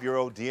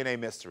 45-year-old DNA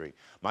mystery.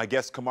 My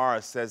guest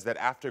Kamara says that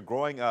after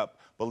growing up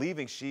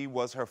believing she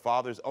was her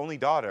father's only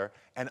daughter,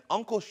 an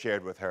uncle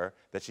shared with her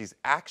that she's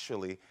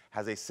actually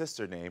has a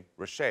sister named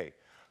Rashay.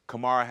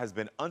 Kamara has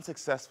been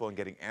unsuccessful in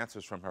getting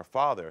answers from her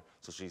father,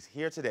 so she's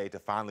here today to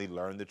finally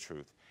learn the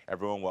truth.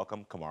 Everyone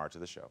welcome Kamara to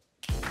the show.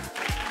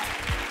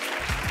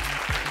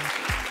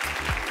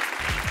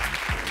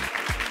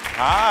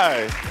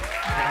 Hi.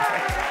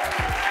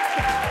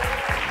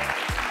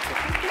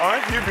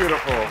 Aren't you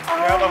beautiful? You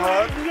have a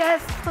hug?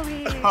 Yes,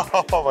 please.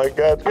 Oh my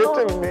God,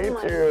 good to meet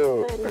my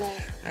you.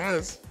 goodness.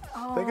 Yes,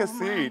 Oh, take a my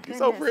seat. You're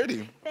so goodness.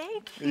 pretty.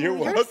 Thank you. You're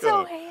You're welcome.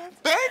 so handsome.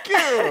 Thank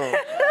you.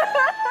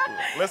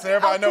 Listen,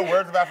 everybody know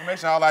words of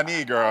affirmation, all I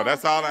need, girl.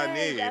 That's all I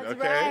need, That's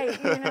okay?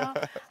 right. You know,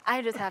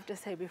 I just have to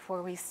say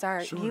before we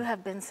start, Sure. you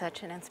have been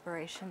such an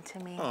inspiration to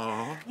me.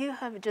 Aw. You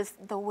have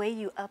just, the way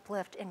you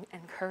uplift and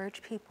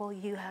encourage people,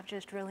 you have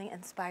just really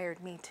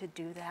inspired me to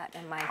do that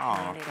in my Oh,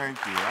 community. thank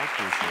you. I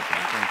appreciate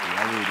that. Thank you.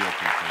 I really do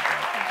appreciate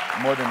that.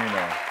 More than you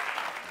know.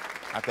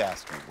 I have to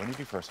ask you, when did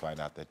you first find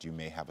out that you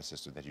may have a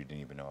sister that you didn't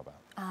even know about?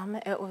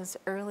 It was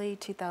early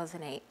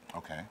 2008.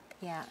 Okay.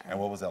 Yeah. And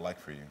what was that like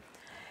for you?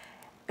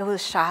 It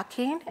was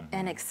shocking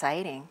and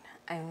exciting.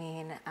 I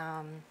mean,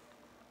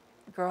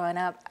 growing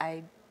up,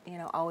 I,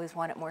 always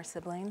wanted more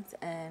siblings.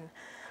 And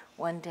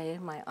one day,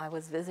 I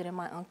was visiting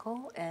my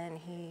uncle, and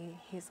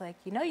he's like,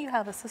 you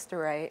have a sister,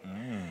 right?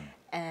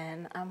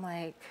 And I'm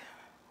like,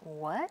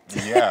 what?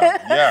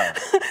 Yeah.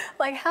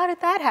 Like, how did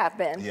that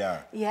happen?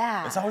 Yeah.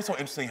 Yeah. It's always so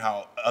interesting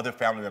how other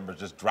family members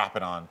just drop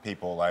it on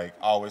people, like,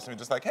 always,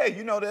 just like, hey,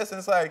 you know this? And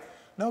it's like,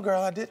 no,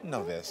 girl, I didn't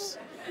know this.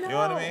 You know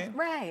what I mean?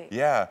 Right.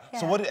 Yeah.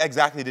 So Yeah. what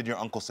exactly did your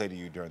uncle say to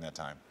you during that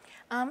time?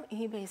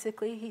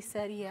 He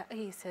said,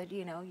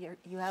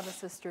 you have a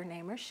sister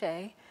named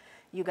Rashay.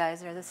 You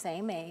guys are the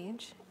same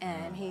age.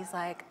 And he's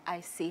like,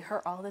 I see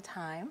her all the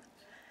time.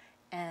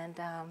 And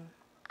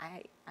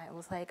I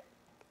was like,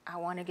 I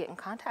want to get in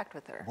contact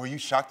with her. Were you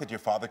shocked that your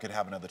father could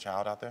have another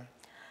child out there?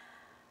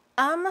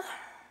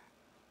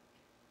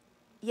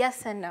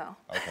 Yes and no.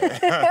 Okay.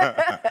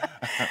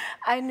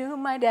 I knew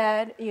my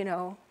dad,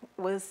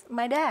 was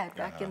my dad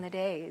back in the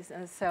days.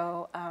 And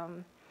so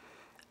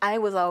I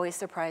was always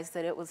surprised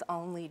that it was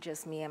only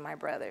just me and my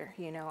brother.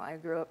 I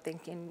grew up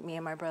thinking me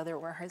and my brother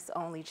were his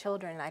only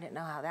children. I didn't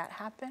know how that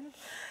happened.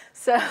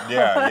 So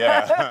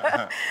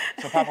Yeah.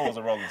 So Papa was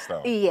a Rolling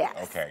Stone? Yes.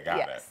 Okay, got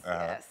it.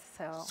 Yes.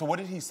 So what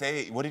did he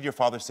say? What did your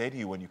father say to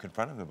you when you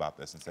confronted him about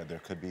this and said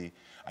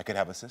I could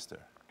have a sister?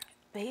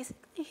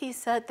 Basically, he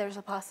said there's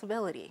a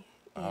possibility.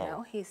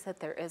 Oh. He said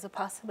there is a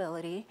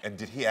possibility. And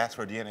did he ask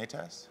for a DNA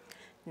test?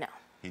 No.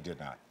 He did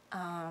not.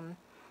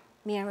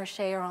 Me and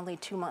Rashay are only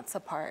 2 months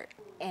apart,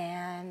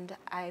 and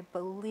I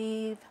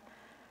believe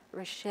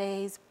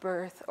Rashay's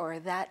birth or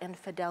that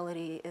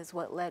infidelity is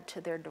what led to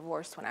their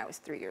divorce when I was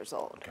 3 years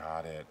old.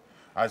 Got it.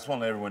 I just want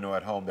to let everyone know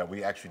at home that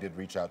we actually did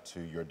reach out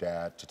to your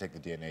dad to take the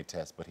DNA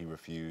test, but he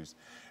refused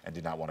and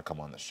did not want to come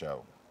on the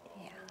show.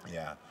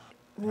 Yeah.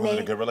 Was it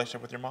a good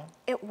relationship with your mom?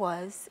 It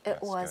was. It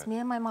was. Good. Me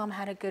and my mom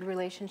had a good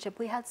relationship.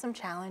 We had some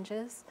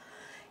challenges,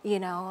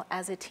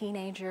 as a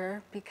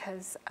teenager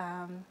because,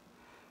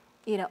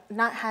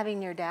 not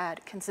having your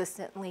dad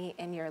consistently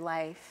in your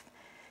life,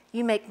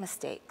 you make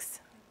mistakes,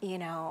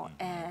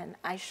 and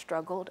I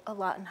struggled a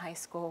lot in high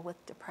school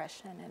with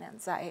depression and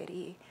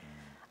anxiety.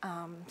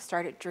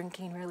 Started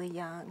drinking really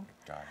young.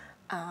 Got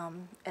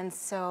it. And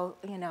so,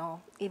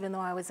 even though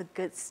I was a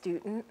good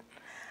student,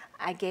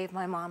 I gave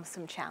my mom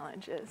some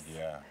challenges.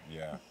 Yeah.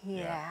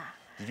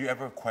 Did you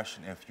ever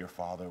question if your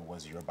father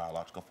was your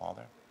biological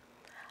father?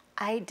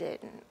 I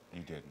didn't.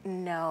 You didn't?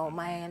 No,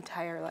 my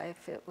entire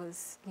life it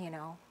was,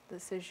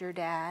 this is your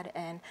dad.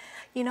 And,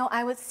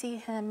 I would see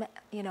him,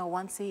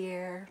 once a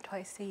year,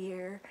 twice a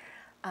year.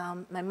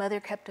 My mother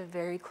kept a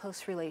very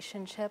close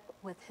relationship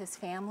with his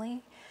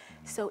family.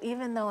 So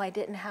even though I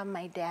didn't have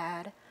my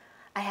dad,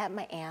 I had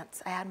my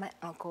aunts, I had my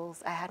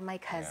uncles, I had my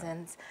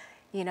cousins.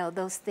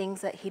 Those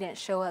things that he didn't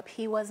show up.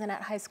 He wasn't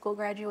at high school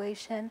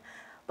graduation,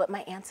 but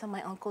my aunts and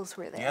my uncles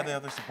were there. Yeah, the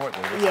other support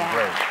there. This Yeah. is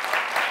great.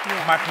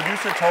 Yeah. My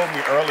producer told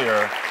me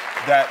earlier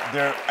that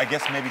there, I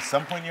guess maybe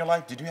some point in your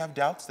life, did you have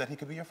doubts that he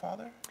could be your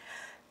father?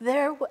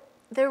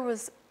 There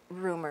was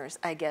rumors,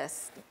 I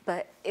guess,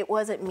 but it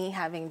wasn't me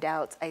having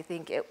doubts. I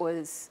think it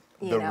was,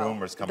 the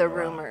rumors coming the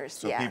around. rumors,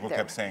 So yeah. people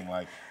kept saying,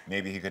 like,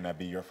 maybe he could not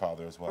be your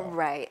father as well.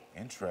 Right.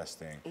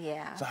 Interesting.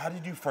 Yeah. So how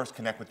did you first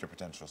connect with your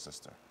potential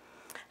sister?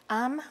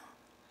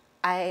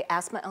 I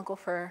asked my uncle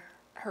for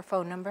her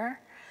phone number,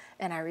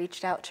 and I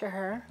reached out to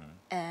her,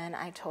 and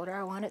I told her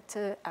I wanted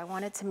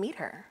to meet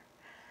her,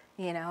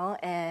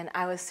 and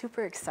I was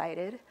super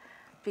excited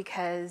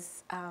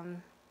because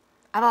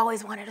I've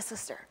always wanted a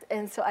sister.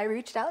 And so I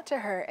reached out to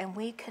her, and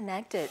we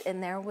connected,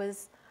 and there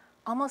was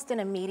almost an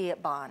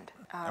immediate bond.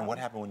 And what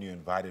happened when you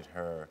invited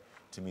her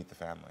to meet the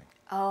family?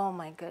 Oh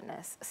my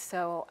goodness.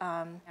 So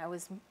I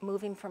was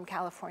moving from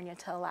California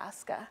to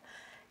Alaska,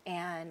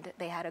 and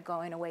they had a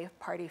going away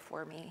party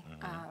for me.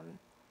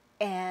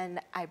 And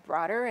I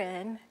brought her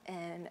in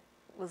and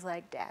was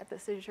like, Dad,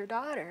 this is your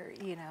daughter,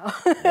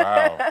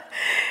 Wow.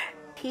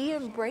 He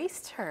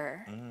embraced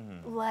her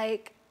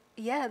like,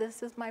 yeah,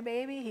 this is my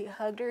baby. He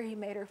hugged her. He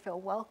made her feel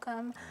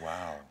welcome.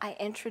 Wow. I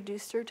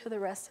introduced her to the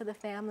rest of the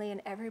family,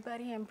 and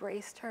everybody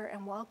embraced her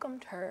and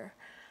welcomed her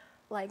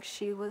like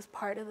she was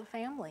part of the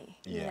family.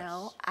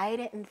 Yes. I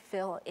didn't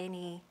feel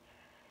any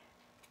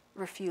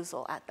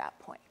refusal at that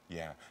point.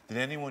 Yeah. Did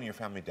anyone in your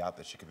family doubt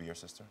that she could be your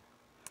sister?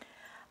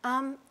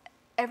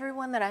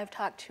 everyone that I've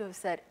talked to have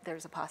said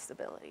there's a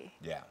possibility.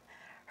 Yeah.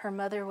 Her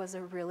mother was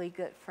a really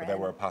good friend. But that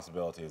word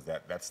possibility is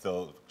that's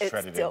still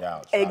shredded still, in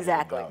doubt.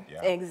 Exactly.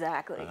 Yeah.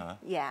 Exactly.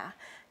 Yeah.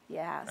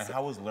 Yeah. And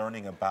how was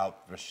learning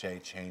about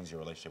Rashay change your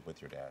relationship with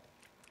your dad?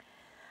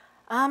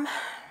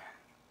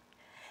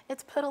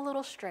 It's put a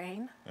little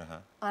strain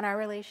on our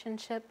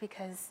relationship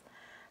because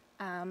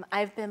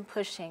I've been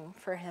pushing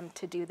for him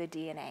to do the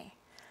DNA.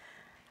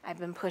 I've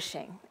been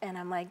pushing, and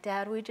I'm like,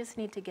 Dad, we just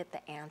need to get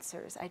the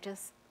answers.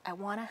 I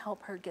want to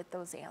help her get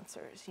those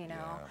answers, you know?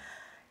 Yeah.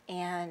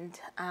 And,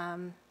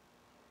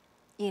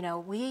 you know,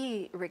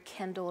 we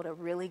rekindled a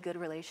really good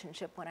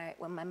relationship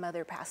when my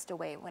mother passed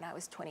away when I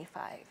was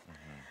 25.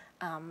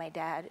 My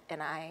dad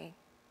and I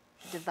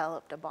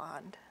developed a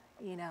bond,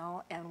 you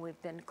know, and we've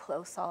been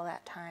close all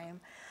that time.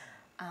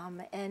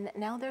 And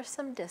now there's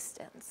some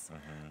distance.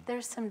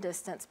 There's some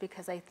distance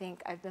because I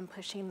think I've been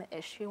pushing the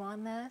issue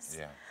on this.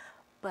 Yeah.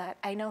 But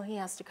I know he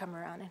has to come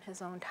around in his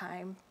own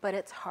time. But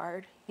it's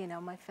hard, you know,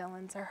 my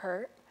feelings are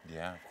hurt.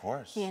 Yeah, of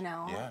course. You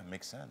know. Yeah, it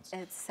makes sense.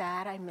 It's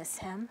sad, I miss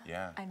him.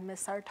 Yeah. I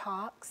miss our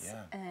talks.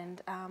 Yeah.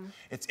 And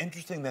it's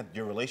interesting that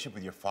your relationship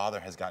with your father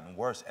has gotten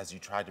worse as you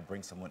tried to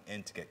bring someone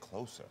in to get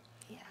closer.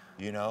 Yeah.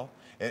 You know?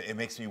 It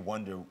makes me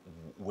wonder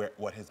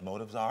what his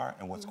motives are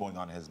and what's going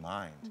on in his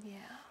mind.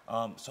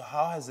 Yeah. So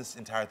how has this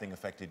entire thing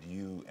affected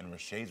you and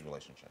Rashay's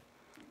relationship?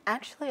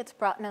 Actually, it's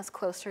brought us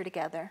closer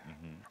together.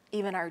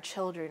 Even our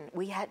children.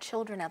 We had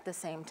children at the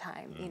same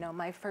time. You know,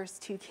 my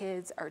first two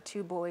kids are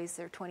two boys.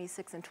 They're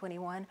 26 and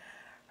 21.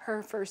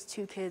 Her first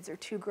two kids are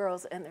two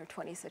girls, and they're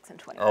 26 and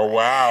 21. Oh,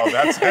 wow.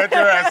 That's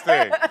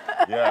interesting.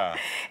 Yeah.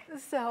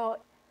 So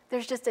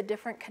there's just a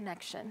different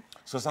connection.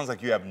 So it sounds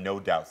like you have no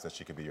doubts that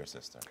she could be your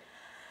sister.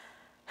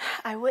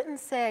 I wouldn't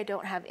say I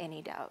don't have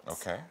any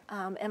doubts. Okay.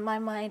 In my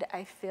mind,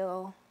 I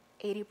feel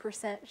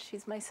 80%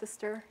 she's my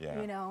sister,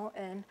 you know,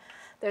 and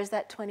there's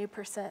that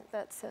 20%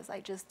 that says I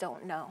just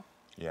don't know.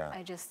 Yeah.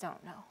 I just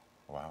don't know.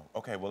 Wow.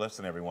 Okay, well,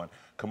 listen, everyone.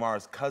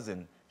 Kamarra's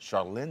cousin,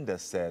 Charlynda,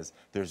 says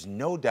there's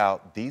no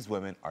doubt these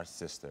women are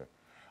sister.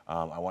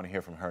 I want to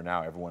hear from her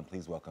now. Everyone,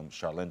 please welcome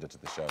Charlynda to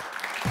the show.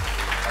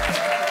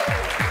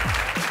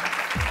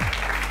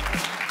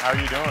 How are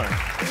you doing?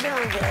 I'm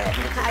doing good.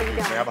 How you doing?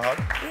 May I have a hug?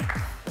 Yeah.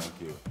 Thank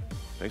you.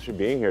 Thanks for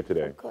being here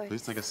today. Of course.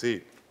 Please take a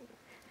seat.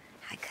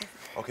 Hi, cousin.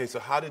 Okay, so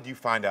how did you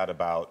find out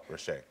about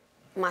Rashay?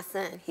 My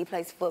son, he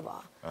plays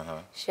football.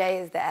 Shay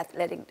is the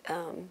athletic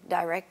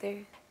director.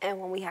 And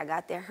when we had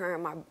got there, her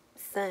and my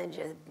son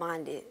just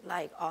bonded,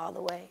 like, all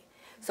the way.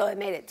 So it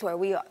made it to where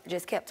we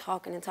just kept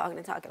talking and talking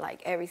and talking,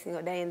 like, every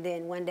single day. And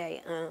then one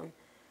day,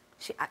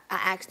 I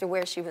asked her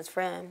where she was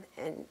from,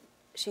 and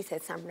she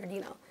said San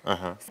Bernardino.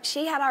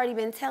 She had already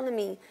been telling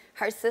me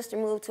her sister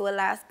moved to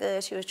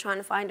Alaska. She was trying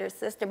to find her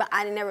sister, but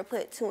I never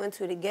put two and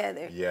two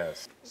together.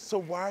 Yes. So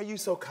why are you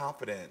so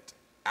confident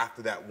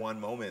after that one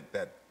moment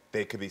that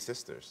they could be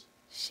sisters?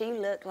 She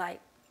looked like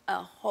a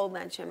whole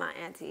bunch of my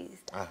aunties.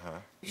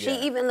 She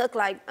Yeah. even looked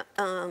like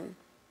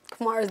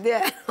Kamarra's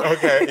dad.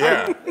 Okay,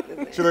 yeah.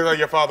 She looked like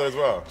your father as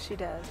well. She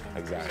does.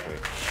 Exactly.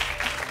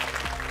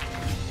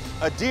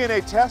 A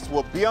DNA test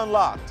will be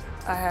unlocked.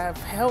 I have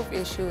health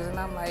issues, and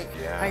I'm like,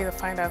 Yeah. I need to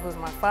find out who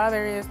my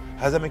father is.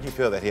 How does that make you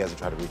feel that he hasn't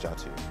tried to reach out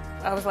to you?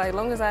 I was like, as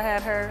long as I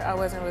had her, I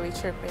wasn't really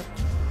tripping.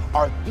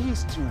 Are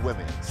these two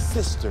women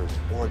sisters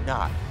or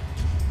not?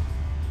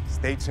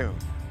 Stay tuned.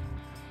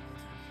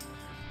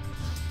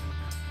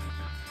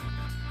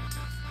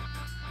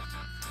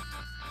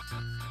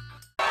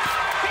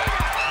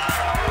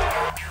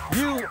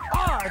 You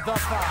are the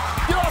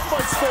foul. Get off my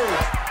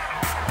stage.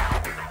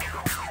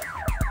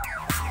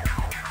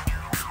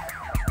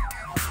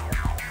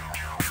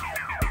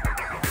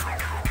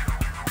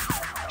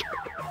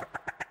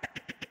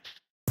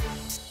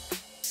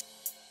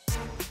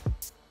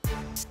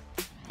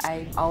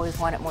 I always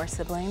wanted more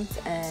siblings,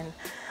 and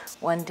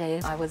one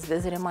day I was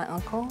visiting my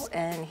uncle,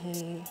 and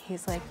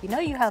he's like, you know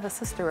you have a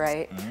sister,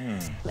 right?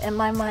 In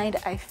my mind,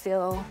 I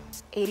feel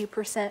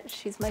 80%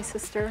 she's my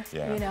sister,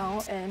 you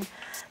know, and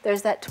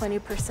there's that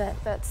 20%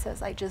 that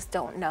says I just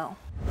don't know.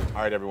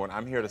 All right, everyone,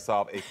 I'm here to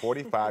solve a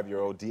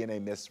 45-year-old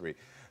DNA mystery.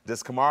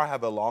 Does Kamarra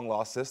have a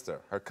long-lost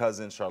sister? Her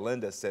cousin,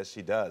 Charlynda, says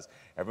she does.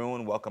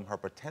 Everyone welcome her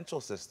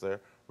potential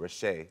sister,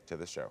 Rashay, to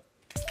the show.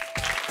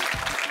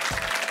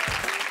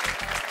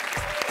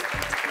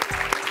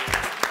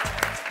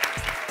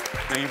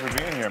 Thank you for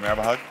being here. May I have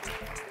a hug?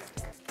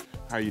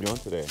 How are you doing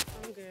today?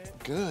 I'm good.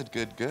 Good,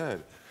 good,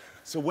 good.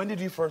 So when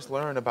did you first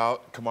learn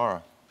about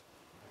Kamarra?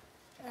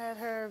 At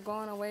her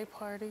going away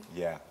party.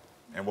 Yeah.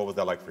 And what was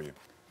that like for you?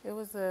 It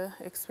was an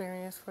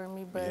experience for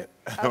me, but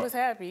I was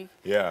happy.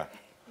 Yeah.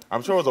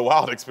 I'm sure it was a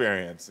wild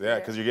experience. Yeah,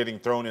 because you're getting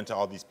thrown into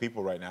all these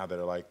people right now that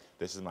are like,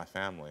 this is my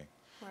family.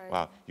 Right.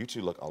 Wow, you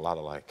two look a lot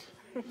alike.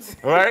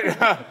 Right?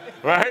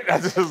 Right? I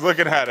just was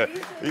looking at it.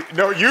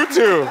 No, you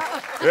two.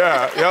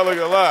 Yeah, y'all look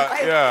a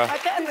lot.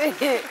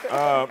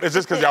 Yeah. It's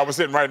just because y'all were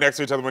sitting right next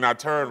to each other when I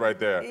turned right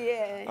there.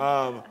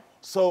 Yeah.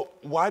 So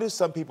why do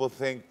some people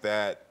think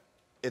that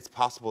it's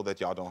possible that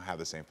y'all don't have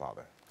the same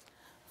father?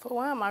 For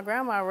one, my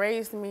grandma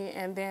raised me,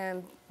 and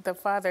then the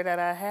father that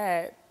I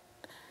had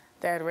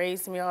that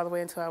raised me all the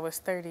way until I was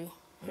 30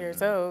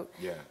 years old,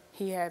 Yeah.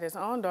 he had his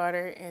own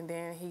daughter, and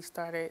then he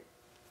started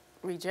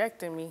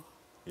rejecting me.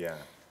 Yeah.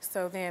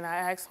 So then I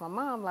asked my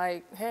mom,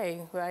 like,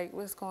 hey, like,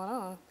 what's going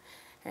on?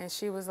 And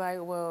she was like,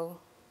 well,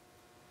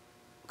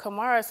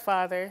 Kamarra's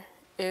father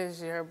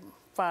is your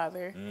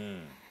father.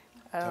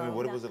 Tell me,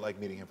 what was it like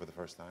meeting him for the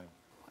first time?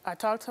 I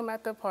talked to him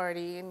at the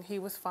party, and he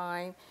was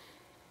fine.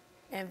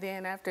 And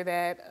then after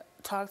that,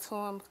 talked to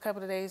him a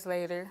couple of days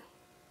later,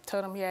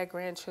 told him he had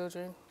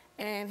grandchildren.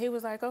 And he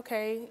was like,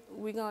 okay,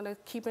 we're going to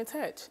keep in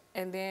touch.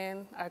 And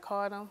then I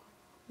called him,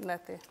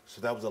 nothing.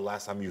 So that was the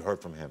last time you heard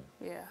from him?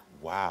 Yeah.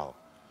 Wow.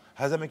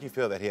 How does that make you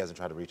feel that he hasn't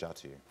tried to reach out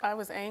to you? I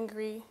was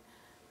angry,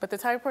 but the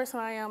type of person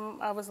I am,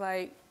 I was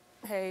like,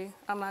 hey,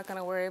 I'm not going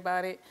to worry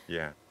about it.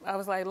 Yeah. I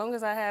was like, as long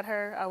as I had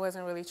her, I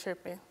wasn't really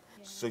tripping.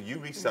 So you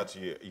reached out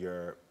to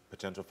your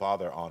potential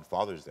father on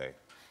Father's Day.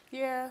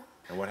 Yeah.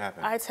 And what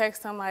happened? I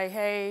text him like,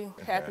 hey,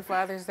 happy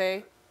Father's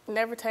Day.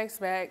 Never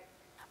text back.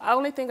 The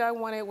only thing I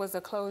wanted was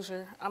a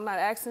closure. I'm not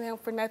asking him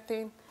for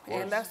nothing,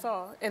 and that's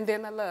all. And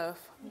then the love.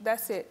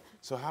 That's it.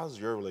 So how's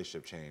your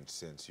relationship changed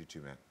since you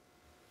two met?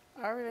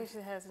 Our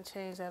relationship hasn't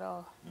changed at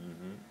all.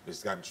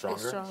 It's gotten stronger?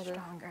 It's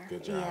stronger.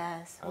 Good job.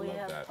 Yes, I we love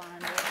have that.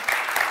 bonded.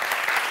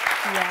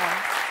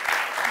 Yes.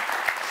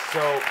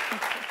 So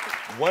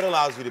what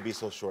allows you to be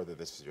so sure that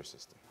this is your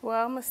sister?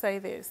 Well, I'm going to say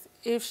this.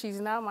 If she's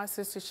not my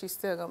sister, she's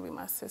still going to be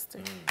my sister.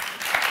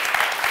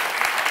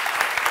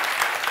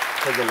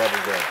 Because the love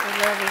is there. The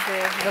love is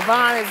there. The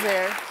bond is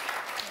there.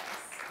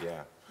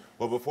 Yeah.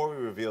 Well, before we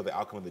reveal the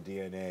outcome of the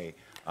DNA,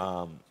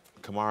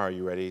 Kamarra, are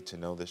you ready to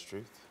know this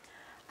truth?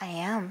 I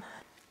am.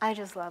 I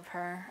just love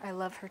her. I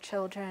love her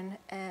children,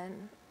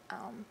 and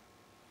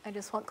I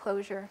just want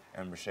closure.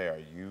 And Rashay, are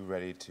you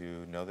ready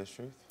to know this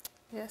truth?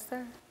 Yes,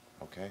 sir.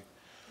 Okay.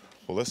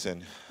 Well,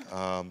 listen,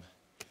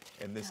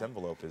 in this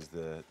envelope is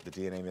the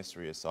DNA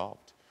mystery is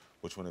solved.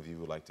 Which one of you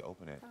would like to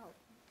open it?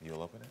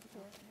 You'll open it?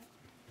 Yeah.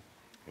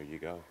 Here you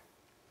go.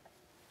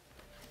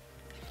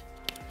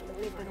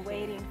 We've been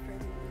waiting for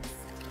these.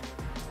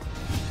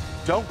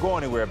 Don't go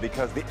anywhere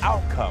because the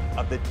outcome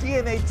of the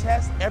DNA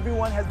test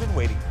everyone has been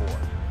waiting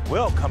for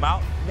will come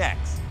out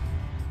next.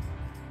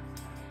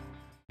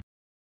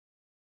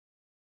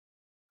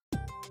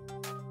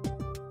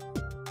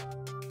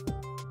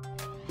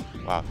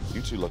 Wow,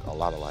 you two look a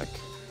lot alike.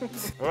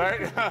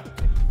 Right?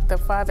 The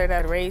father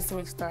that raised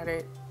me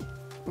started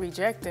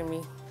rejecting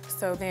me.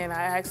 So then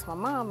I asked my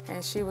mom,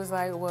 and she was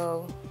like,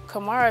 well,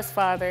 Kamarra's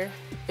father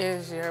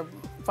is your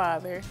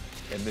father.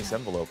 In this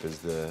envelope is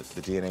the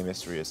DNA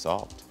mystery is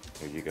solved.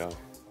 Here you go.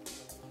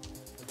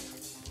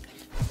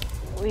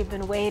 We've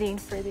been waiting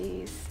for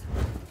these.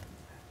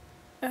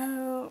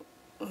 Oh,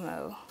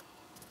 no.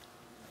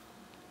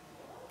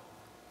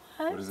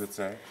 What does it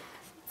say?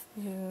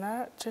 You're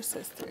not your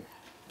sister.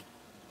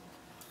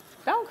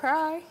 Don't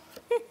cry.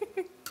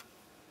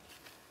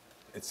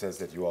 It says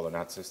that you all are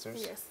not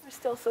sisters? Yes. We're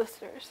still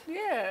sisters.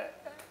 Yeah,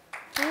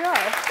 we are.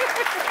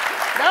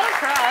 Don't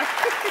cry.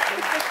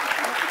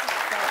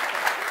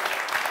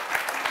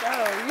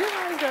 No, you're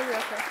always gonna be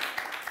okay.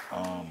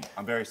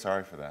 I'm very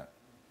sorry for that.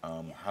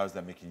 How is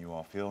that making you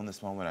all feel in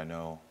this moment? I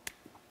know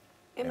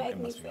It made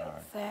me must be feel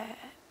hard. sad.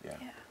 Yeah.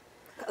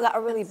 Because I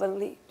really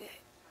believed it.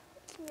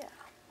 Yeah,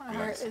 my You like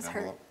heart this is hurt.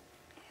 envelope?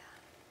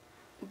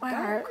 My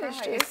heart is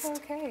Cry. It's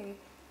just. okay.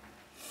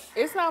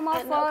 It's not my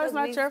I know, fault. 'cause It's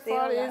not we your still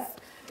fault.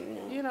 got,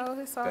 It's, you know,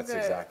 it's all That's good.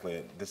 exactly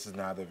it. This is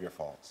neither of your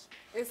faults.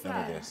 It's None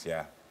not. of this,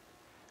 yeah.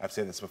 I've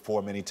said this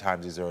before many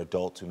times. These are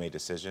adults who made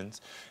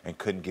decisions and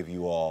couldn't give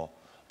you all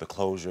the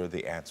closure,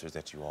 the answers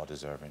that you all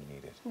deserve and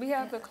needed. We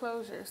have the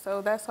closure,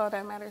 so that's all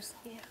that matters.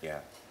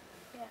 Yeah.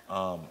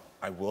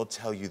 I will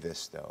tell you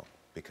this, though,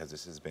 because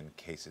this has been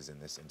cases in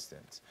this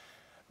instance,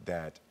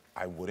 that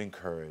I would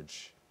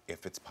encourage,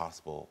 if it's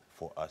possible,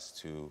 for us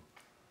to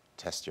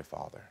test your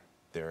father.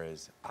 There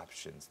is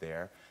options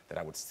there that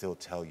I would still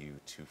tell you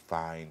to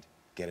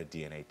get a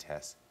DNA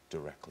test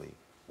directly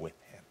with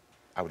him.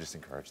 I would just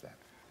encourage that.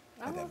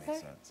 If that makes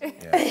sense.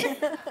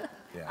 Yeah.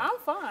 Yeah. I'm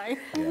fine.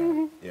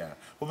 Yeah, yeah.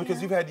 Well,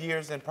 because you've had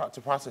years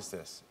to process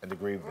this and to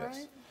grieve this.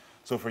 Right.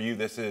 So for you,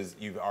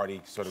 you've already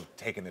sort of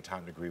taken the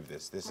time to grieve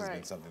this. This has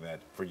been something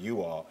that, for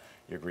you all,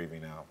 you're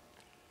grieving now.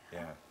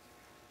 Yeah.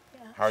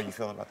 How are you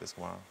feeling about this,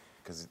 Kwaun?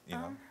 Because, you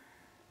know.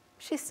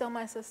 She's still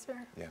my sister.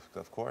 Yeah,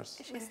 of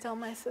course. She's still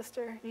my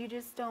sister. You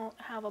just don't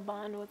have a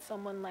bond with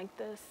someone like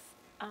this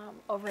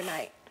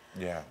overnight.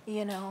 Yeah.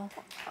 You know.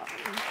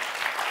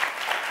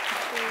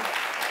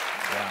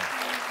 Yeah.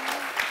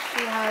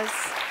 She has,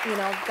 you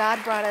know,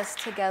 God brought us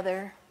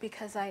together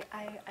because I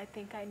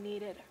think I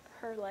needed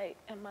her light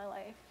in my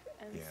life.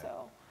 And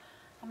so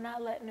I'm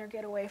not letting her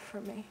get away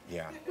from me.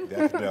 Yeah,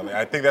 definitely.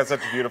 I think that's such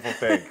a beautiful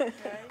thing.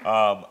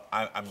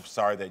 I'm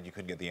sorry that you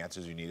couldn't get the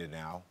answers you needed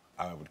now.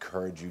 I would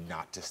encourage you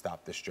not to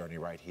stop this journey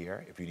right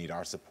here. If you need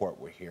our support,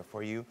 we're here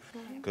for you.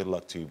 Good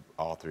luck to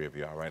all three of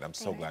you, all right? I'm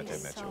so glad to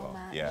have met you all.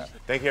 Yeah.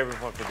 Thank you,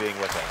 everyone, for being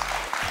with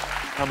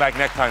us. Come back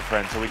next time,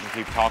 friends, so we can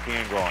keep talking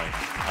and growing.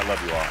 I love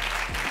you all.